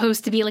 Like, was it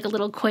supposed to be like a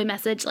little coy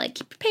message, like,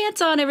 keep your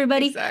pants on,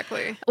 everybody?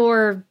 Exactly.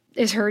 Or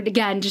is her,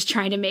 again, just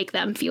trying to make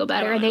them feel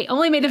better, and they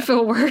only made them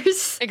feel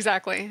worse?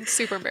 Exactly.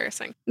 Super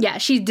embarrassing. Yeah,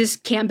 she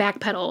just can't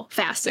backpedal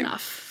fast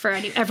enough for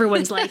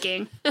everyone's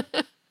liking.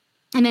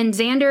 And then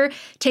Xander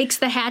takes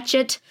the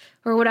hatchet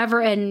or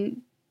whatever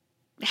and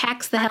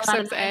hacks the hell out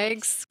of the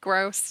eggs.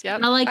 Gross.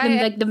 Yep. I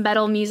like the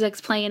metal music's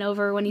playing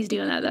over when he's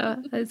doing that,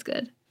 though. That's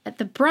good. At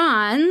the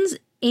Bronze,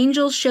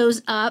 Angel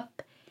shows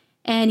up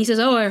and he says,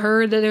 oh, I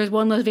heard that there's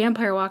one less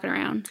vampire walking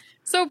around.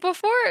 So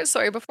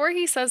before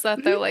he says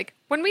that, though, like,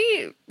 when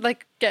we,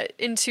 like, get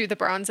into the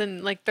Bronze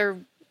and, like, they're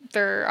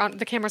on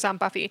the camera's on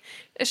Buffy,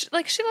 is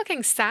she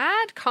looking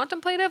sad,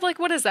 contemplative? Like,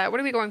 what is that?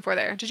 What are we going for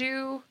there? Did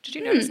you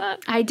notice that?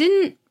 I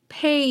didn't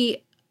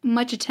pay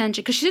much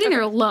attention because she's sitting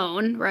there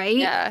alone, right?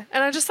 Yeah,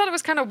 and I just thought it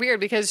was kind of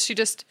weird because she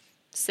just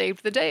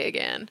saved the day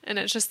again, and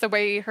it's just the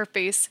way her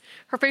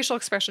facial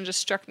expression just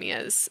struck me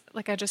as,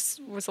 like, I just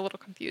was a little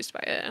confused by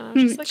it, and I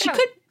was just like,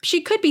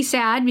 she could be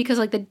sad because,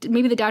 like,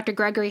 maybe the Dr.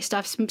 Gregory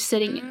stuff's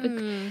setting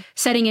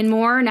in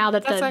more now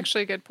that that's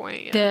actually a good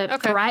point. Yeah. The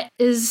threat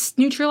is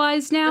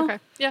neutralized now. Okay.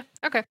 Yeah.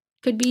 Okay.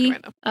 Could be.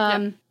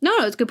 No,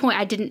 it's a good point.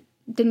 I didn't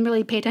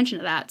really pay attention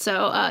to that.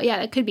 So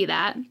yeah, it could be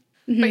that.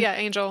 But yeah,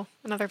 Angel,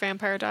 another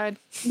vampire, died.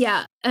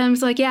 Yeah. And I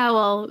was like, yeah,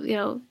 well,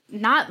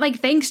 not like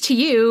thanks to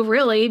you,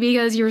 really,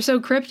 because you were so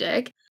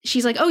cryptic.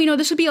 She's like, oh,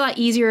 this would be a lot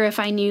easier if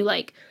I knew,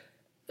 like,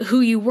 who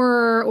you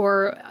were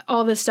or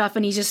all this stuff.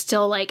 And he's just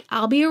still like,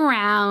 I'll be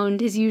around,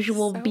 his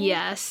usual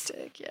BS.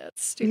 Yeah,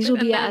 it's stupid. Usual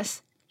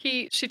BS.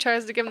 She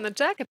tries to give him the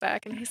jacket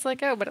back, and he's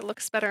like, oh, but it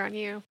looks better on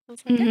you. I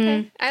was like,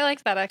 okay. I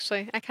liked that,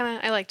 actually.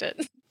 I liked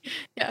it.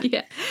 Yeah.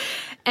 Yeah.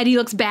 And he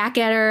looks back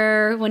at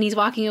her when he's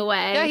walking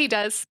away. Yeah, he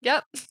does.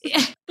 Yep.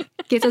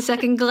 Gets a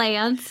second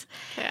glance.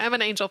 Okay, I'm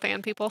an Angel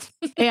fan, people.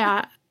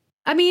 Yeah.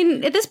 I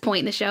mean, at this point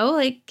in the show,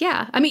 like,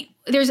 yeah. I mean,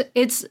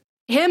 it's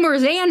him or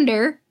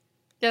Xander.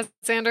 Yeah,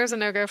 Xander's a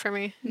no-go for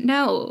me.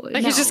 No.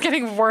 He's just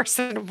getting worse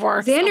and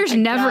worse. Xander's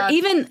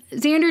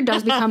Xander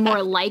does become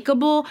more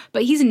likable,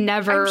 but he's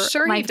never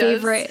my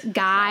favorite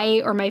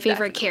guy or my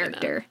favorite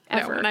character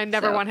ever. No, and I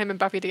never want him and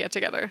Buffy to get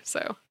together,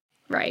 so.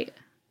 Right.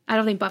 I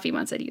don't think Buffy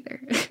wants it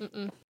either.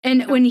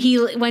 And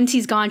once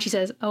he's gone, she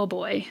says, oh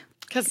boy.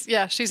 Because,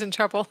 yeah, she's in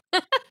trouble.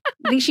 I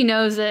think she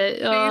knows that.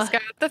 She's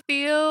got the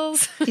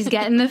feels. She's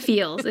getting the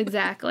feels,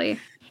 exactly.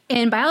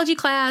 In biology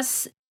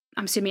class,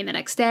 I'm assuming the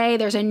next day,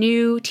 there's a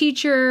new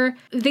teacher.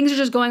 Things are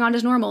just going on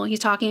as normal. He's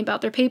talking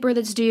about their paper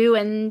that's due,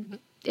 and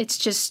it's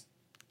just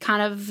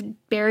kind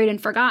of buried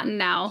and forgotten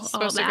now.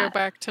 Supposed to go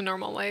back to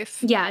normal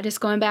life. Yeah,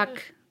 just going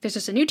back. There's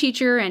just a new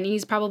teacher, and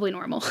he's probably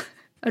normal.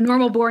 A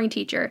normal, boring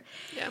teacher.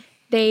 Yeah.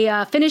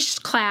 They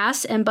finished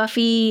class, and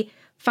Buffy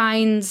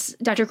finds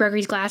Dr.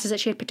 Gregory's glasses that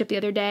she had picked up the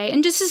other day,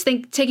 and just is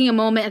taking a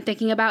moment and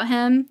thinking about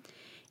him,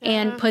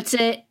 and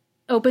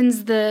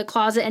opens the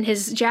closet, and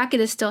his jacket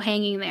is still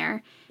hanging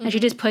there, and she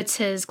just puts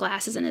his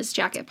glasses in his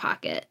jacket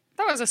pocket.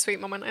 That was a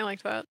sweet moment. I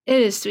liked that.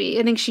 It is sweet.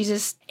 I think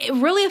it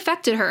really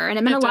affected her, and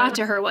it meant a lot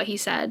to her what he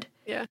said.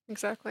 Yeah,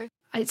 exactly.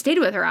 It stayed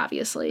with her,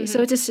 obviously, so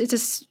it's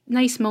a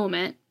nice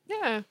moment.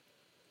 Yeah,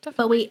 definitely.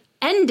 But we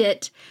end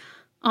it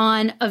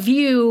on a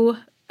view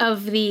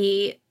of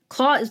the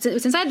closet.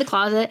 It's inside the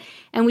closet,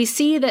 and we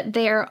see that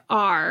there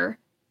are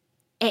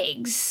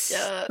eggs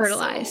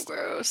fertilized. So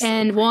gross.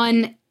 And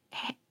one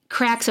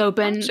cracks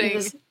open and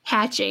is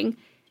hatching.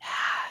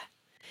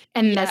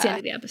 And that's the end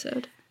of the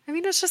episode. I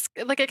mean, it's just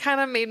like it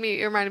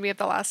reminded me of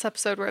the last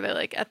episode where they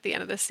like at the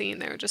end of the scene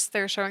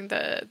they're showing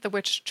the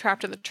witch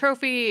trapped in the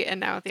trophy,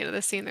 and now at the end of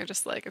the scene they're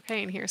just like,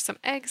 okay, and here's some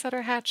eggs that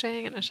are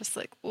hatching, and it's just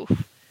like,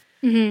 oof,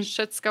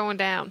 shit's going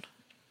down.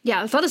 Yeah,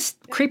 there's a lot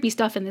of creepy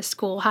stuff in this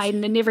school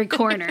hiding in every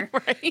corner.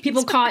 Right.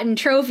 People caught in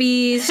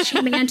trophies,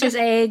 mantis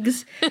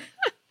eggs.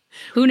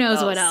 Who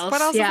knows what else?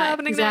 What else is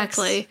happening next?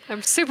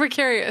 I'm super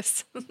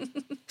curious.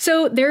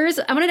 So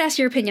I wanted to ask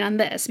your opinion on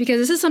this, because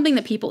this is something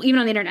that people, even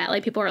on the internet,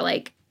 like people are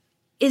like,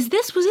 was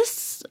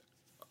this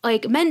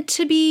like meant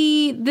to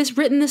be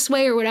written this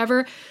way or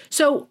whatever?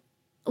 So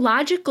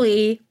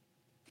logically,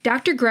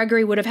 Dr.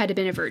 Gregory would have had to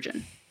been a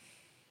virgin.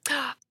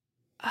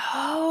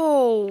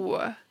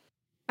 Oh,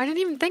 I didn't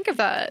even think of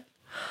that.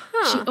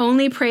 Huh. She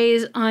only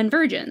preys on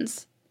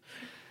virgins.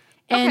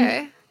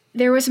 And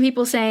there were some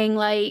people saying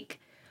like,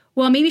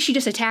 well, maybe she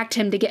just attacked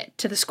him to get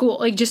to the school,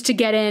 like just to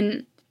get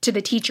in to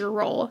the teacher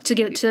role, to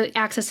get to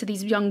access to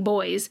these young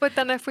boys. But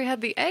then if we had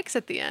the eggs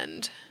at the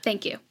end.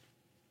 Thank you.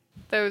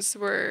 Those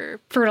were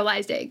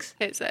fertilized eggs.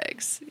 His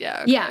eggs.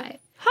 Yeah. Okay. Yeah.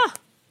 Huh.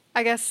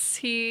 I guess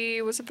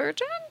he was a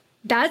virgin?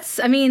 That's,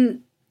 I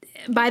mean,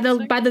 by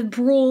the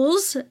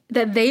rules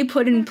that they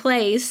put in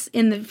place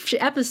in the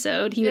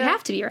episode, he would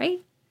have to be,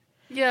 right?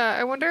 Yeah,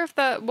 I wonder if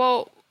that,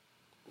 well,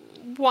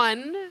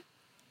 one,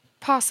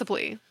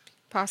 possibly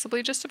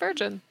just a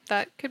virgin.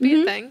 That could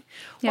be a thing.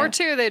 Yeah. Or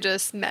two, they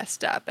just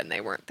messed up and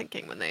they weren't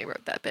thinking when they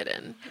wrote that bit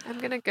in. I'm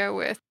going to go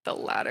with the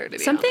latter, to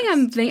be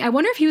honest. I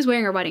wonder if he was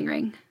wearing a wedding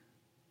ring.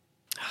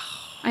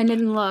 I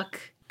didn't look,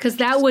 because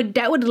that would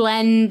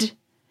lend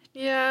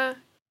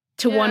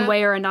to one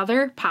way or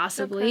another,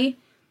 possibly.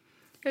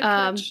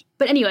 Okay.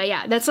 But anyway,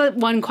 yeah, that's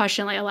one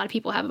question like a lot of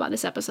people have about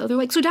this episode. They're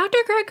like, so Dr.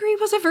 Gregory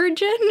was a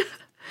virgin?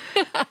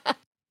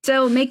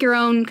 So make your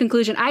own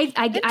conclusion.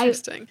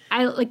 Interesting.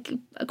 I like,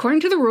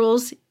 according to the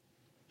rules,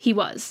 he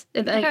was,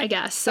 I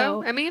guess.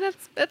 So I mean,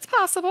 it's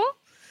possible.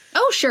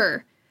 Oh,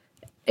 sure.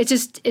 It's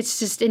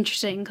just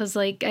interesting because,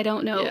 like, I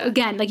don't know. Yeah.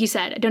 Again, like you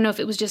said, I don't know if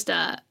it was just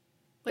a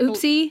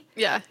oopsie.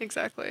 Yeah,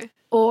 exactly.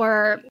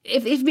 Or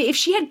if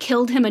she had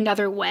killed him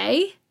another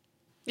way.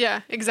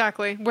 Yeah,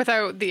 exactly.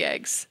 Without the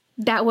eggs.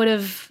 That would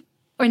have,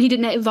 or he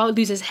didn't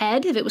lose his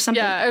head if it was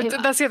something. Yeah,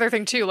 that's the other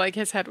thing too. Like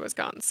his head was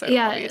gone, so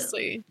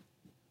obviously,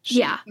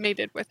 she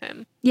mated with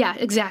him. Yeah,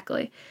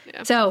 exactly.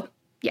 Yeah. So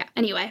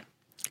anyway,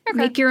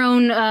 make your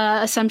own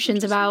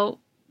assumptions about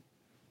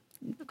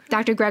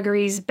Dr.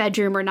 Gregory's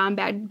bedroom or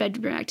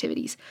non-bedroom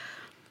activities.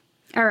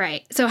 All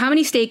right. So how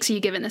many stakes are you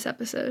giving this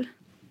episode?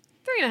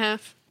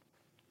 3.5.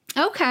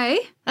 Okay,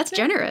 that's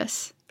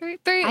generous. Three.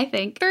 I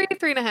think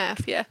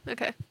 3.5. Yeah.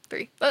 Okay.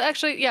 3. Well,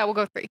 actually, yeah, we'll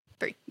go 3.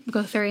 3.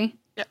 We'll go 3.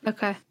 Yeah.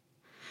 Okay.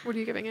 What are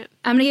you giving it?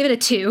 I'm gonna give it a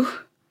 2.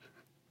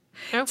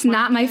 It's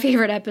not my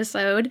favorite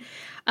episode.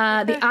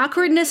 The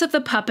awkwardness of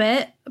the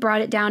puppet brought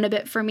it down a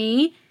bit for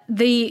me.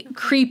 The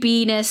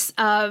creepiness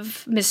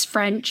of Miss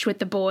French with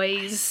the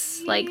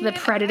boys, like the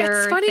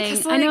predator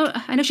thing. Like,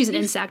 I know she's an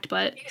insect,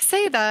 but you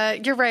say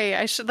that, you're right.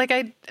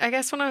 I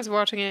guess when I was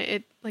watching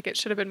it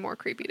should have been more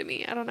creepy to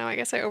me. I don't know. I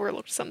guess I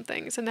overlooked some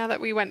things, and now that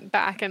we went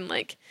back and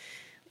like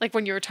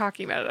when you were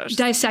talking about it, I was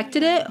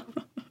dissected it.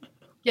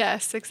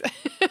 Yes,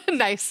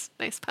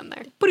 nice pun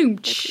there. Boom. I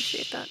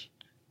appreciate that.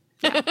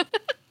 Yeah.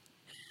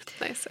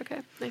 Nice.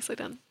 Okay, nicely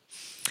done.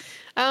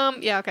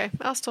 Yeah. Okay.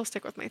 I'll still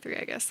stick with my 3,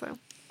 I guess. So.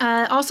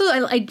 Also,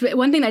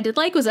 one thing I did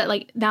like was that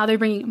like now they're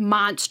bringing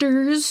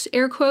monsters,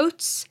 air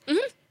quotes,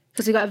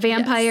 because we got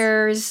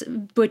vampires,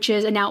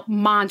 witches, and now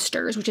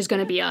monsters, which is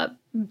going to be a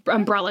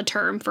umbrella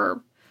term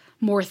for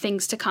more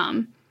things to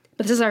come.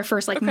 But this is our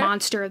first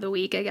monster of the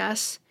week, I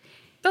guess.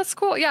 That's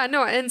cool. Yeah.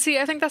 No. And see,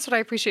 I think that's what I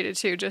appreciated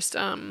too. Just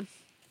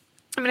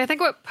I mean, I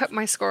think what put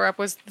my score up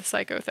was the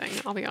psycho thing.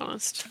 I'll be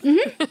honest.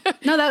 Mm-hmm.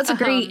 No, that's a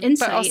great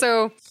insight.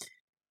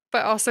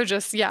 But also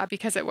just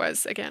because it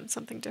was again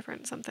something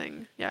different.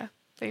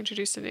 They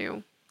introduced a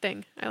new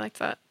thing. I liked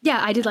that.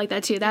 Yeah, I did like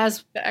that too.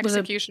 The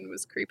execution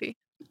was creepy.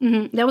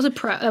 Mm-hmm. That was a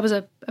pro. That was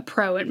a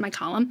pro in my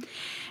column,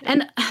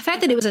 and the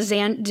fact that it was a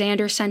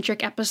Xander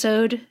centric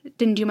episode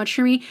didn't do much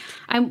for me.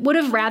 I would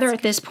have rather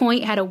at this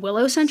point had a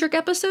Willow centric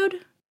episode.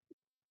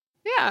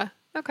 Yeah.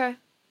 Okay.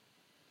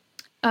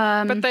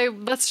 But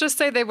let's just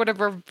say they would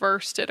have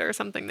reversed it or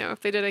something though.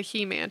 If they did a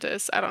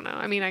He-Mantis, I don't know.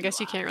 I mean, I guess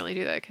you can't really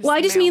do that. Well,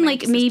 I just mean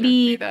like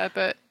maybe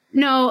but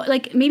no,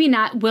 like maybe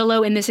not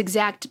Willow in this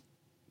exact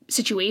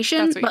situation,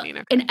 that's what but you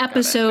mean. Okay, an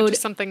episode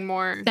something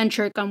more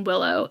centric on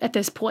Willow at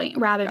this point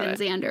rather than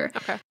Xander.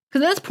 Okay.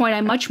 Because at this point,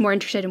 I'm much more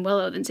interested in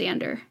Willow than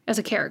Xander as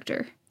a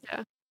character.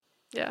 Yeah.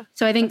 Yeah.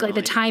 So I think like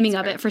the timing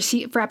of it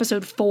for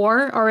episode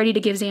 4 already to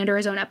give Xander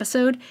his own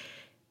episode,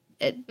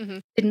 it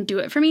didn't do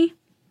it for me.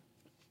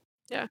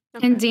 Yeah.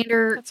 Okay. And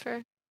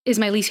Xander is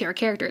my least favorite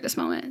character at this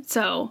moment.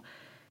 So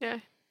yeah,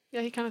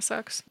 he kind of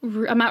sucks.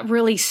 I'm not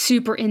really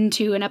super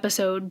into an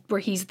episode where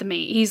he's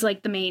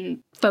like the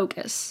main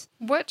focus.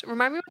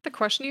 Remind me what the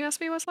question you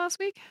asked me was last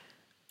week?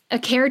 A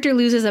character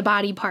loses a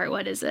body part.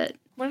 What is it?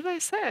 What did I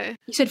say?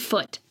 You said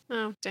foot.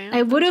 Oh, damn.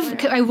 I would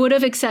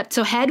have accepted.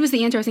 So head was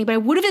the interesting, but I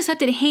would have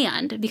accepted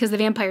hand because the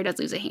vampire does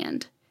lose a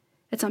hand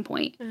at some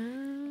point.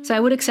 So I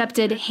would have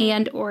accepted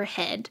hand or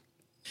head.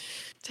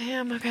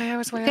 Damn, okay, I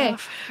was way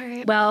off. All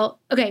right. Well,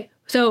 okay,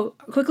 so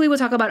quickly we'll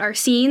talk about our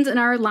scenes and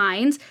our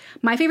lines.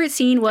 My favorite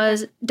scene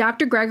was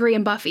Dr. Gregory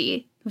and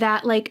Buffy.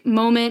 That, like,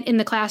 moment in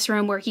the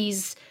classroom where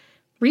he's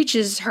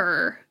reaches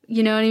her,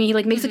 you know what I mean? He,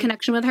 like, makes a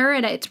connection with her,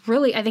 and it's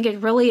really, I think it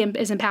really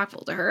is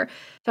impactful to her.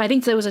 So I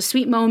think that was a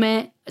sweet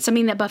moment,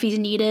 something that Buffy's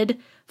needed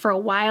for a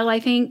while,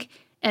 I think,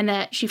 and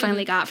that she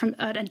finally got from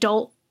an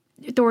adult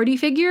authority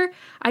figure.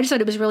 I just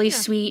thought it was really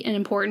sweet and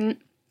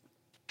important.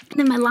 And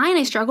then my line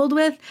I struggled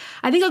with,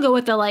 I think I'll go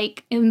with the,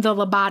 like, in the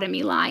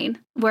lobotomy line,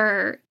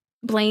 where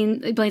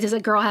Blaine says a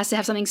girl has to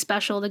have something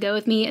special to go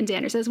with me, and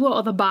Xander says, well,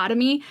 a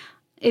lobotomy.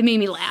 It made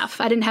me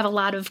laugh. I didn't have a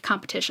lot of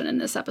competition in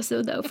this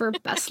episode, though, for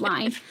best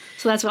line.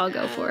 So that's what I'll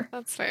go for.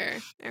 That's fair.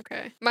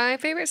 Okay. My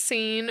favorite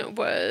scene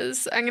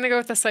was, I'm going to go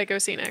with the psycho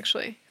scene,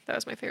 actually. That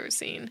was my favorite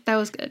scene. That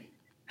was good.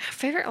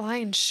 Favorite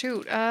line?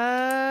 Shoot.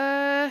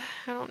 I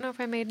don't know if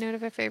I made note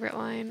of a favorite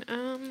line.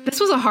 This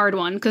was a hard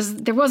one, because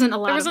there wasn't a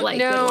lot of, like,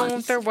 good ones.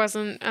 No, there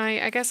wasn't.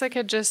 I guess I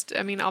could just,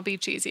 I mean, I'll be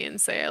cheesy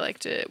and say I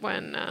liked it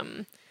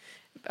when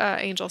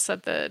Angel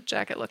said the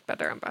jacket looked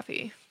better on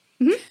Buffy.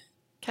 Mm-hmm.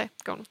 Okay,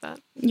 going with that.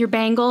 Your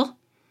bangle.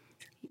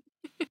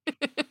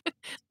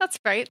 That's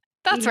right.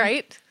 That's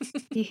right.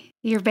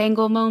 Your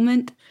bangle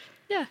moment.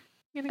 Yeah,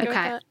 I'm gonna go with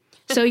that.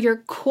 So your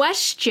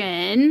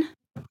question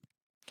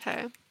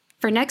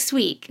for next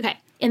week. Okay.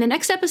 In the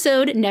next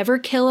episode, Never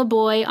Kill a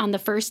Boy on the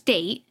First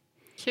Date.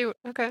 Cute.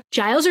 Okay.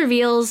 Giles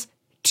reveals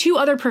 2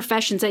 other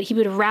professions that he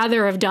would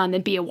rather have done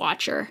than be a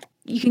watcher.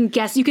 You can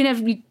guess. You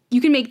can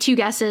make 2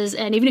 guesses,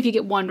 and even if you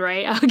get 1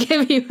 right, I'll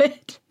give you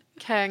it.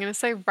 Okay, I'm gonna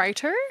say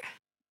writer.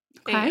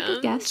 Okay,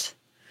 good guess.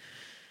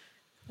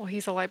 Well,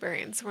 he's a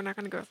librarian, so we're not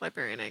going to go with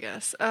librarian, I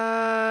guess.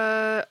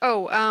 Hang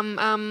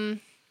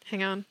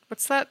on.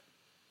 What's that?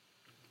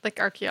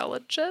 Like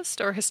archaeologist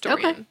or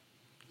historian?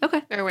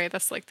 Okay. Oh, wait,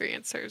 that's like 3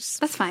 answers.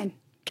 That's fine.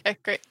 Okay,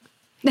 great.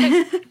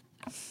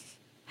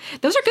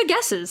 Those are good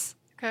guesses.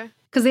 Okay.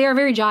 Because they are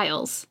very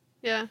Giles.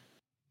 Yeah.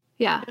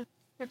 Yeah.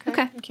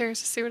 Okay. I'm curious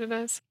to see what it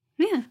is.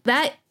 Yeah.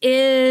 That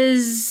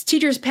is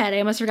Teacher's Pet. I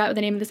almost forgot what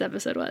the name of this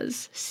episode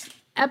was.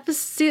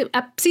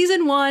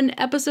 Season 1,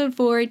 episode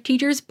 4,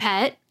 Teacher's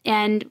Pet,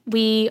 and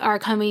we are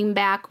coming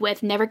back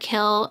with Never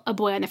Kill a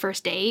Boy on the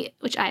First Date,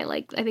 which I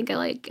like. I think I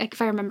like.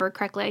 If I remember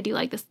correctly, I do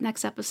like this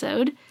next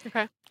episode.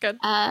 Okay, good.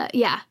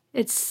 Yeah,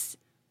 it's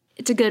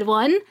a good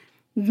one.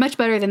 Much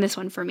better than this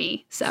one for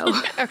me. So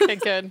okay,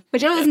 good.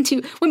 Which wouldn't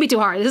be too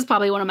hard. This is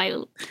probably one of my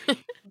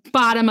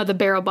bottom of the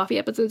barrel Buffy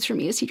episodes for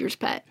me is Teacher's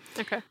Pet.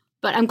 Okay.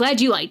 But I'm glad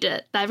you liked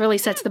it. That really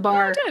sets the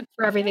bar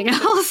for everything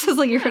else. It's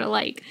like you're going to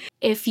like.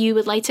 If you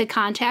would like to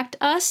contact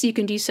us, you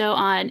can do so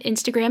on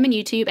Instagram and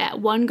YouTube at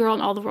One Girl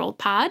in All the World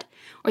Pod,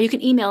 or you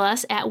can email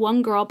us at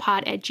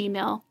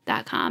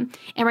onegirlpod@gmail.com.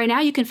 And right now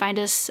you can find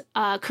us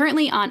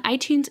currently on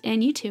iTunes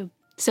and YouTube.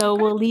 So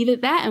we'll leave it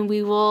at that, and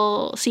we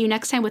will see you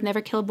next time with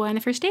Never Kill a Boy on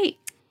the First Date.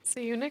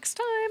 See you next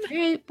time. All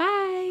right,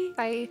 bye.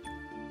 Bye.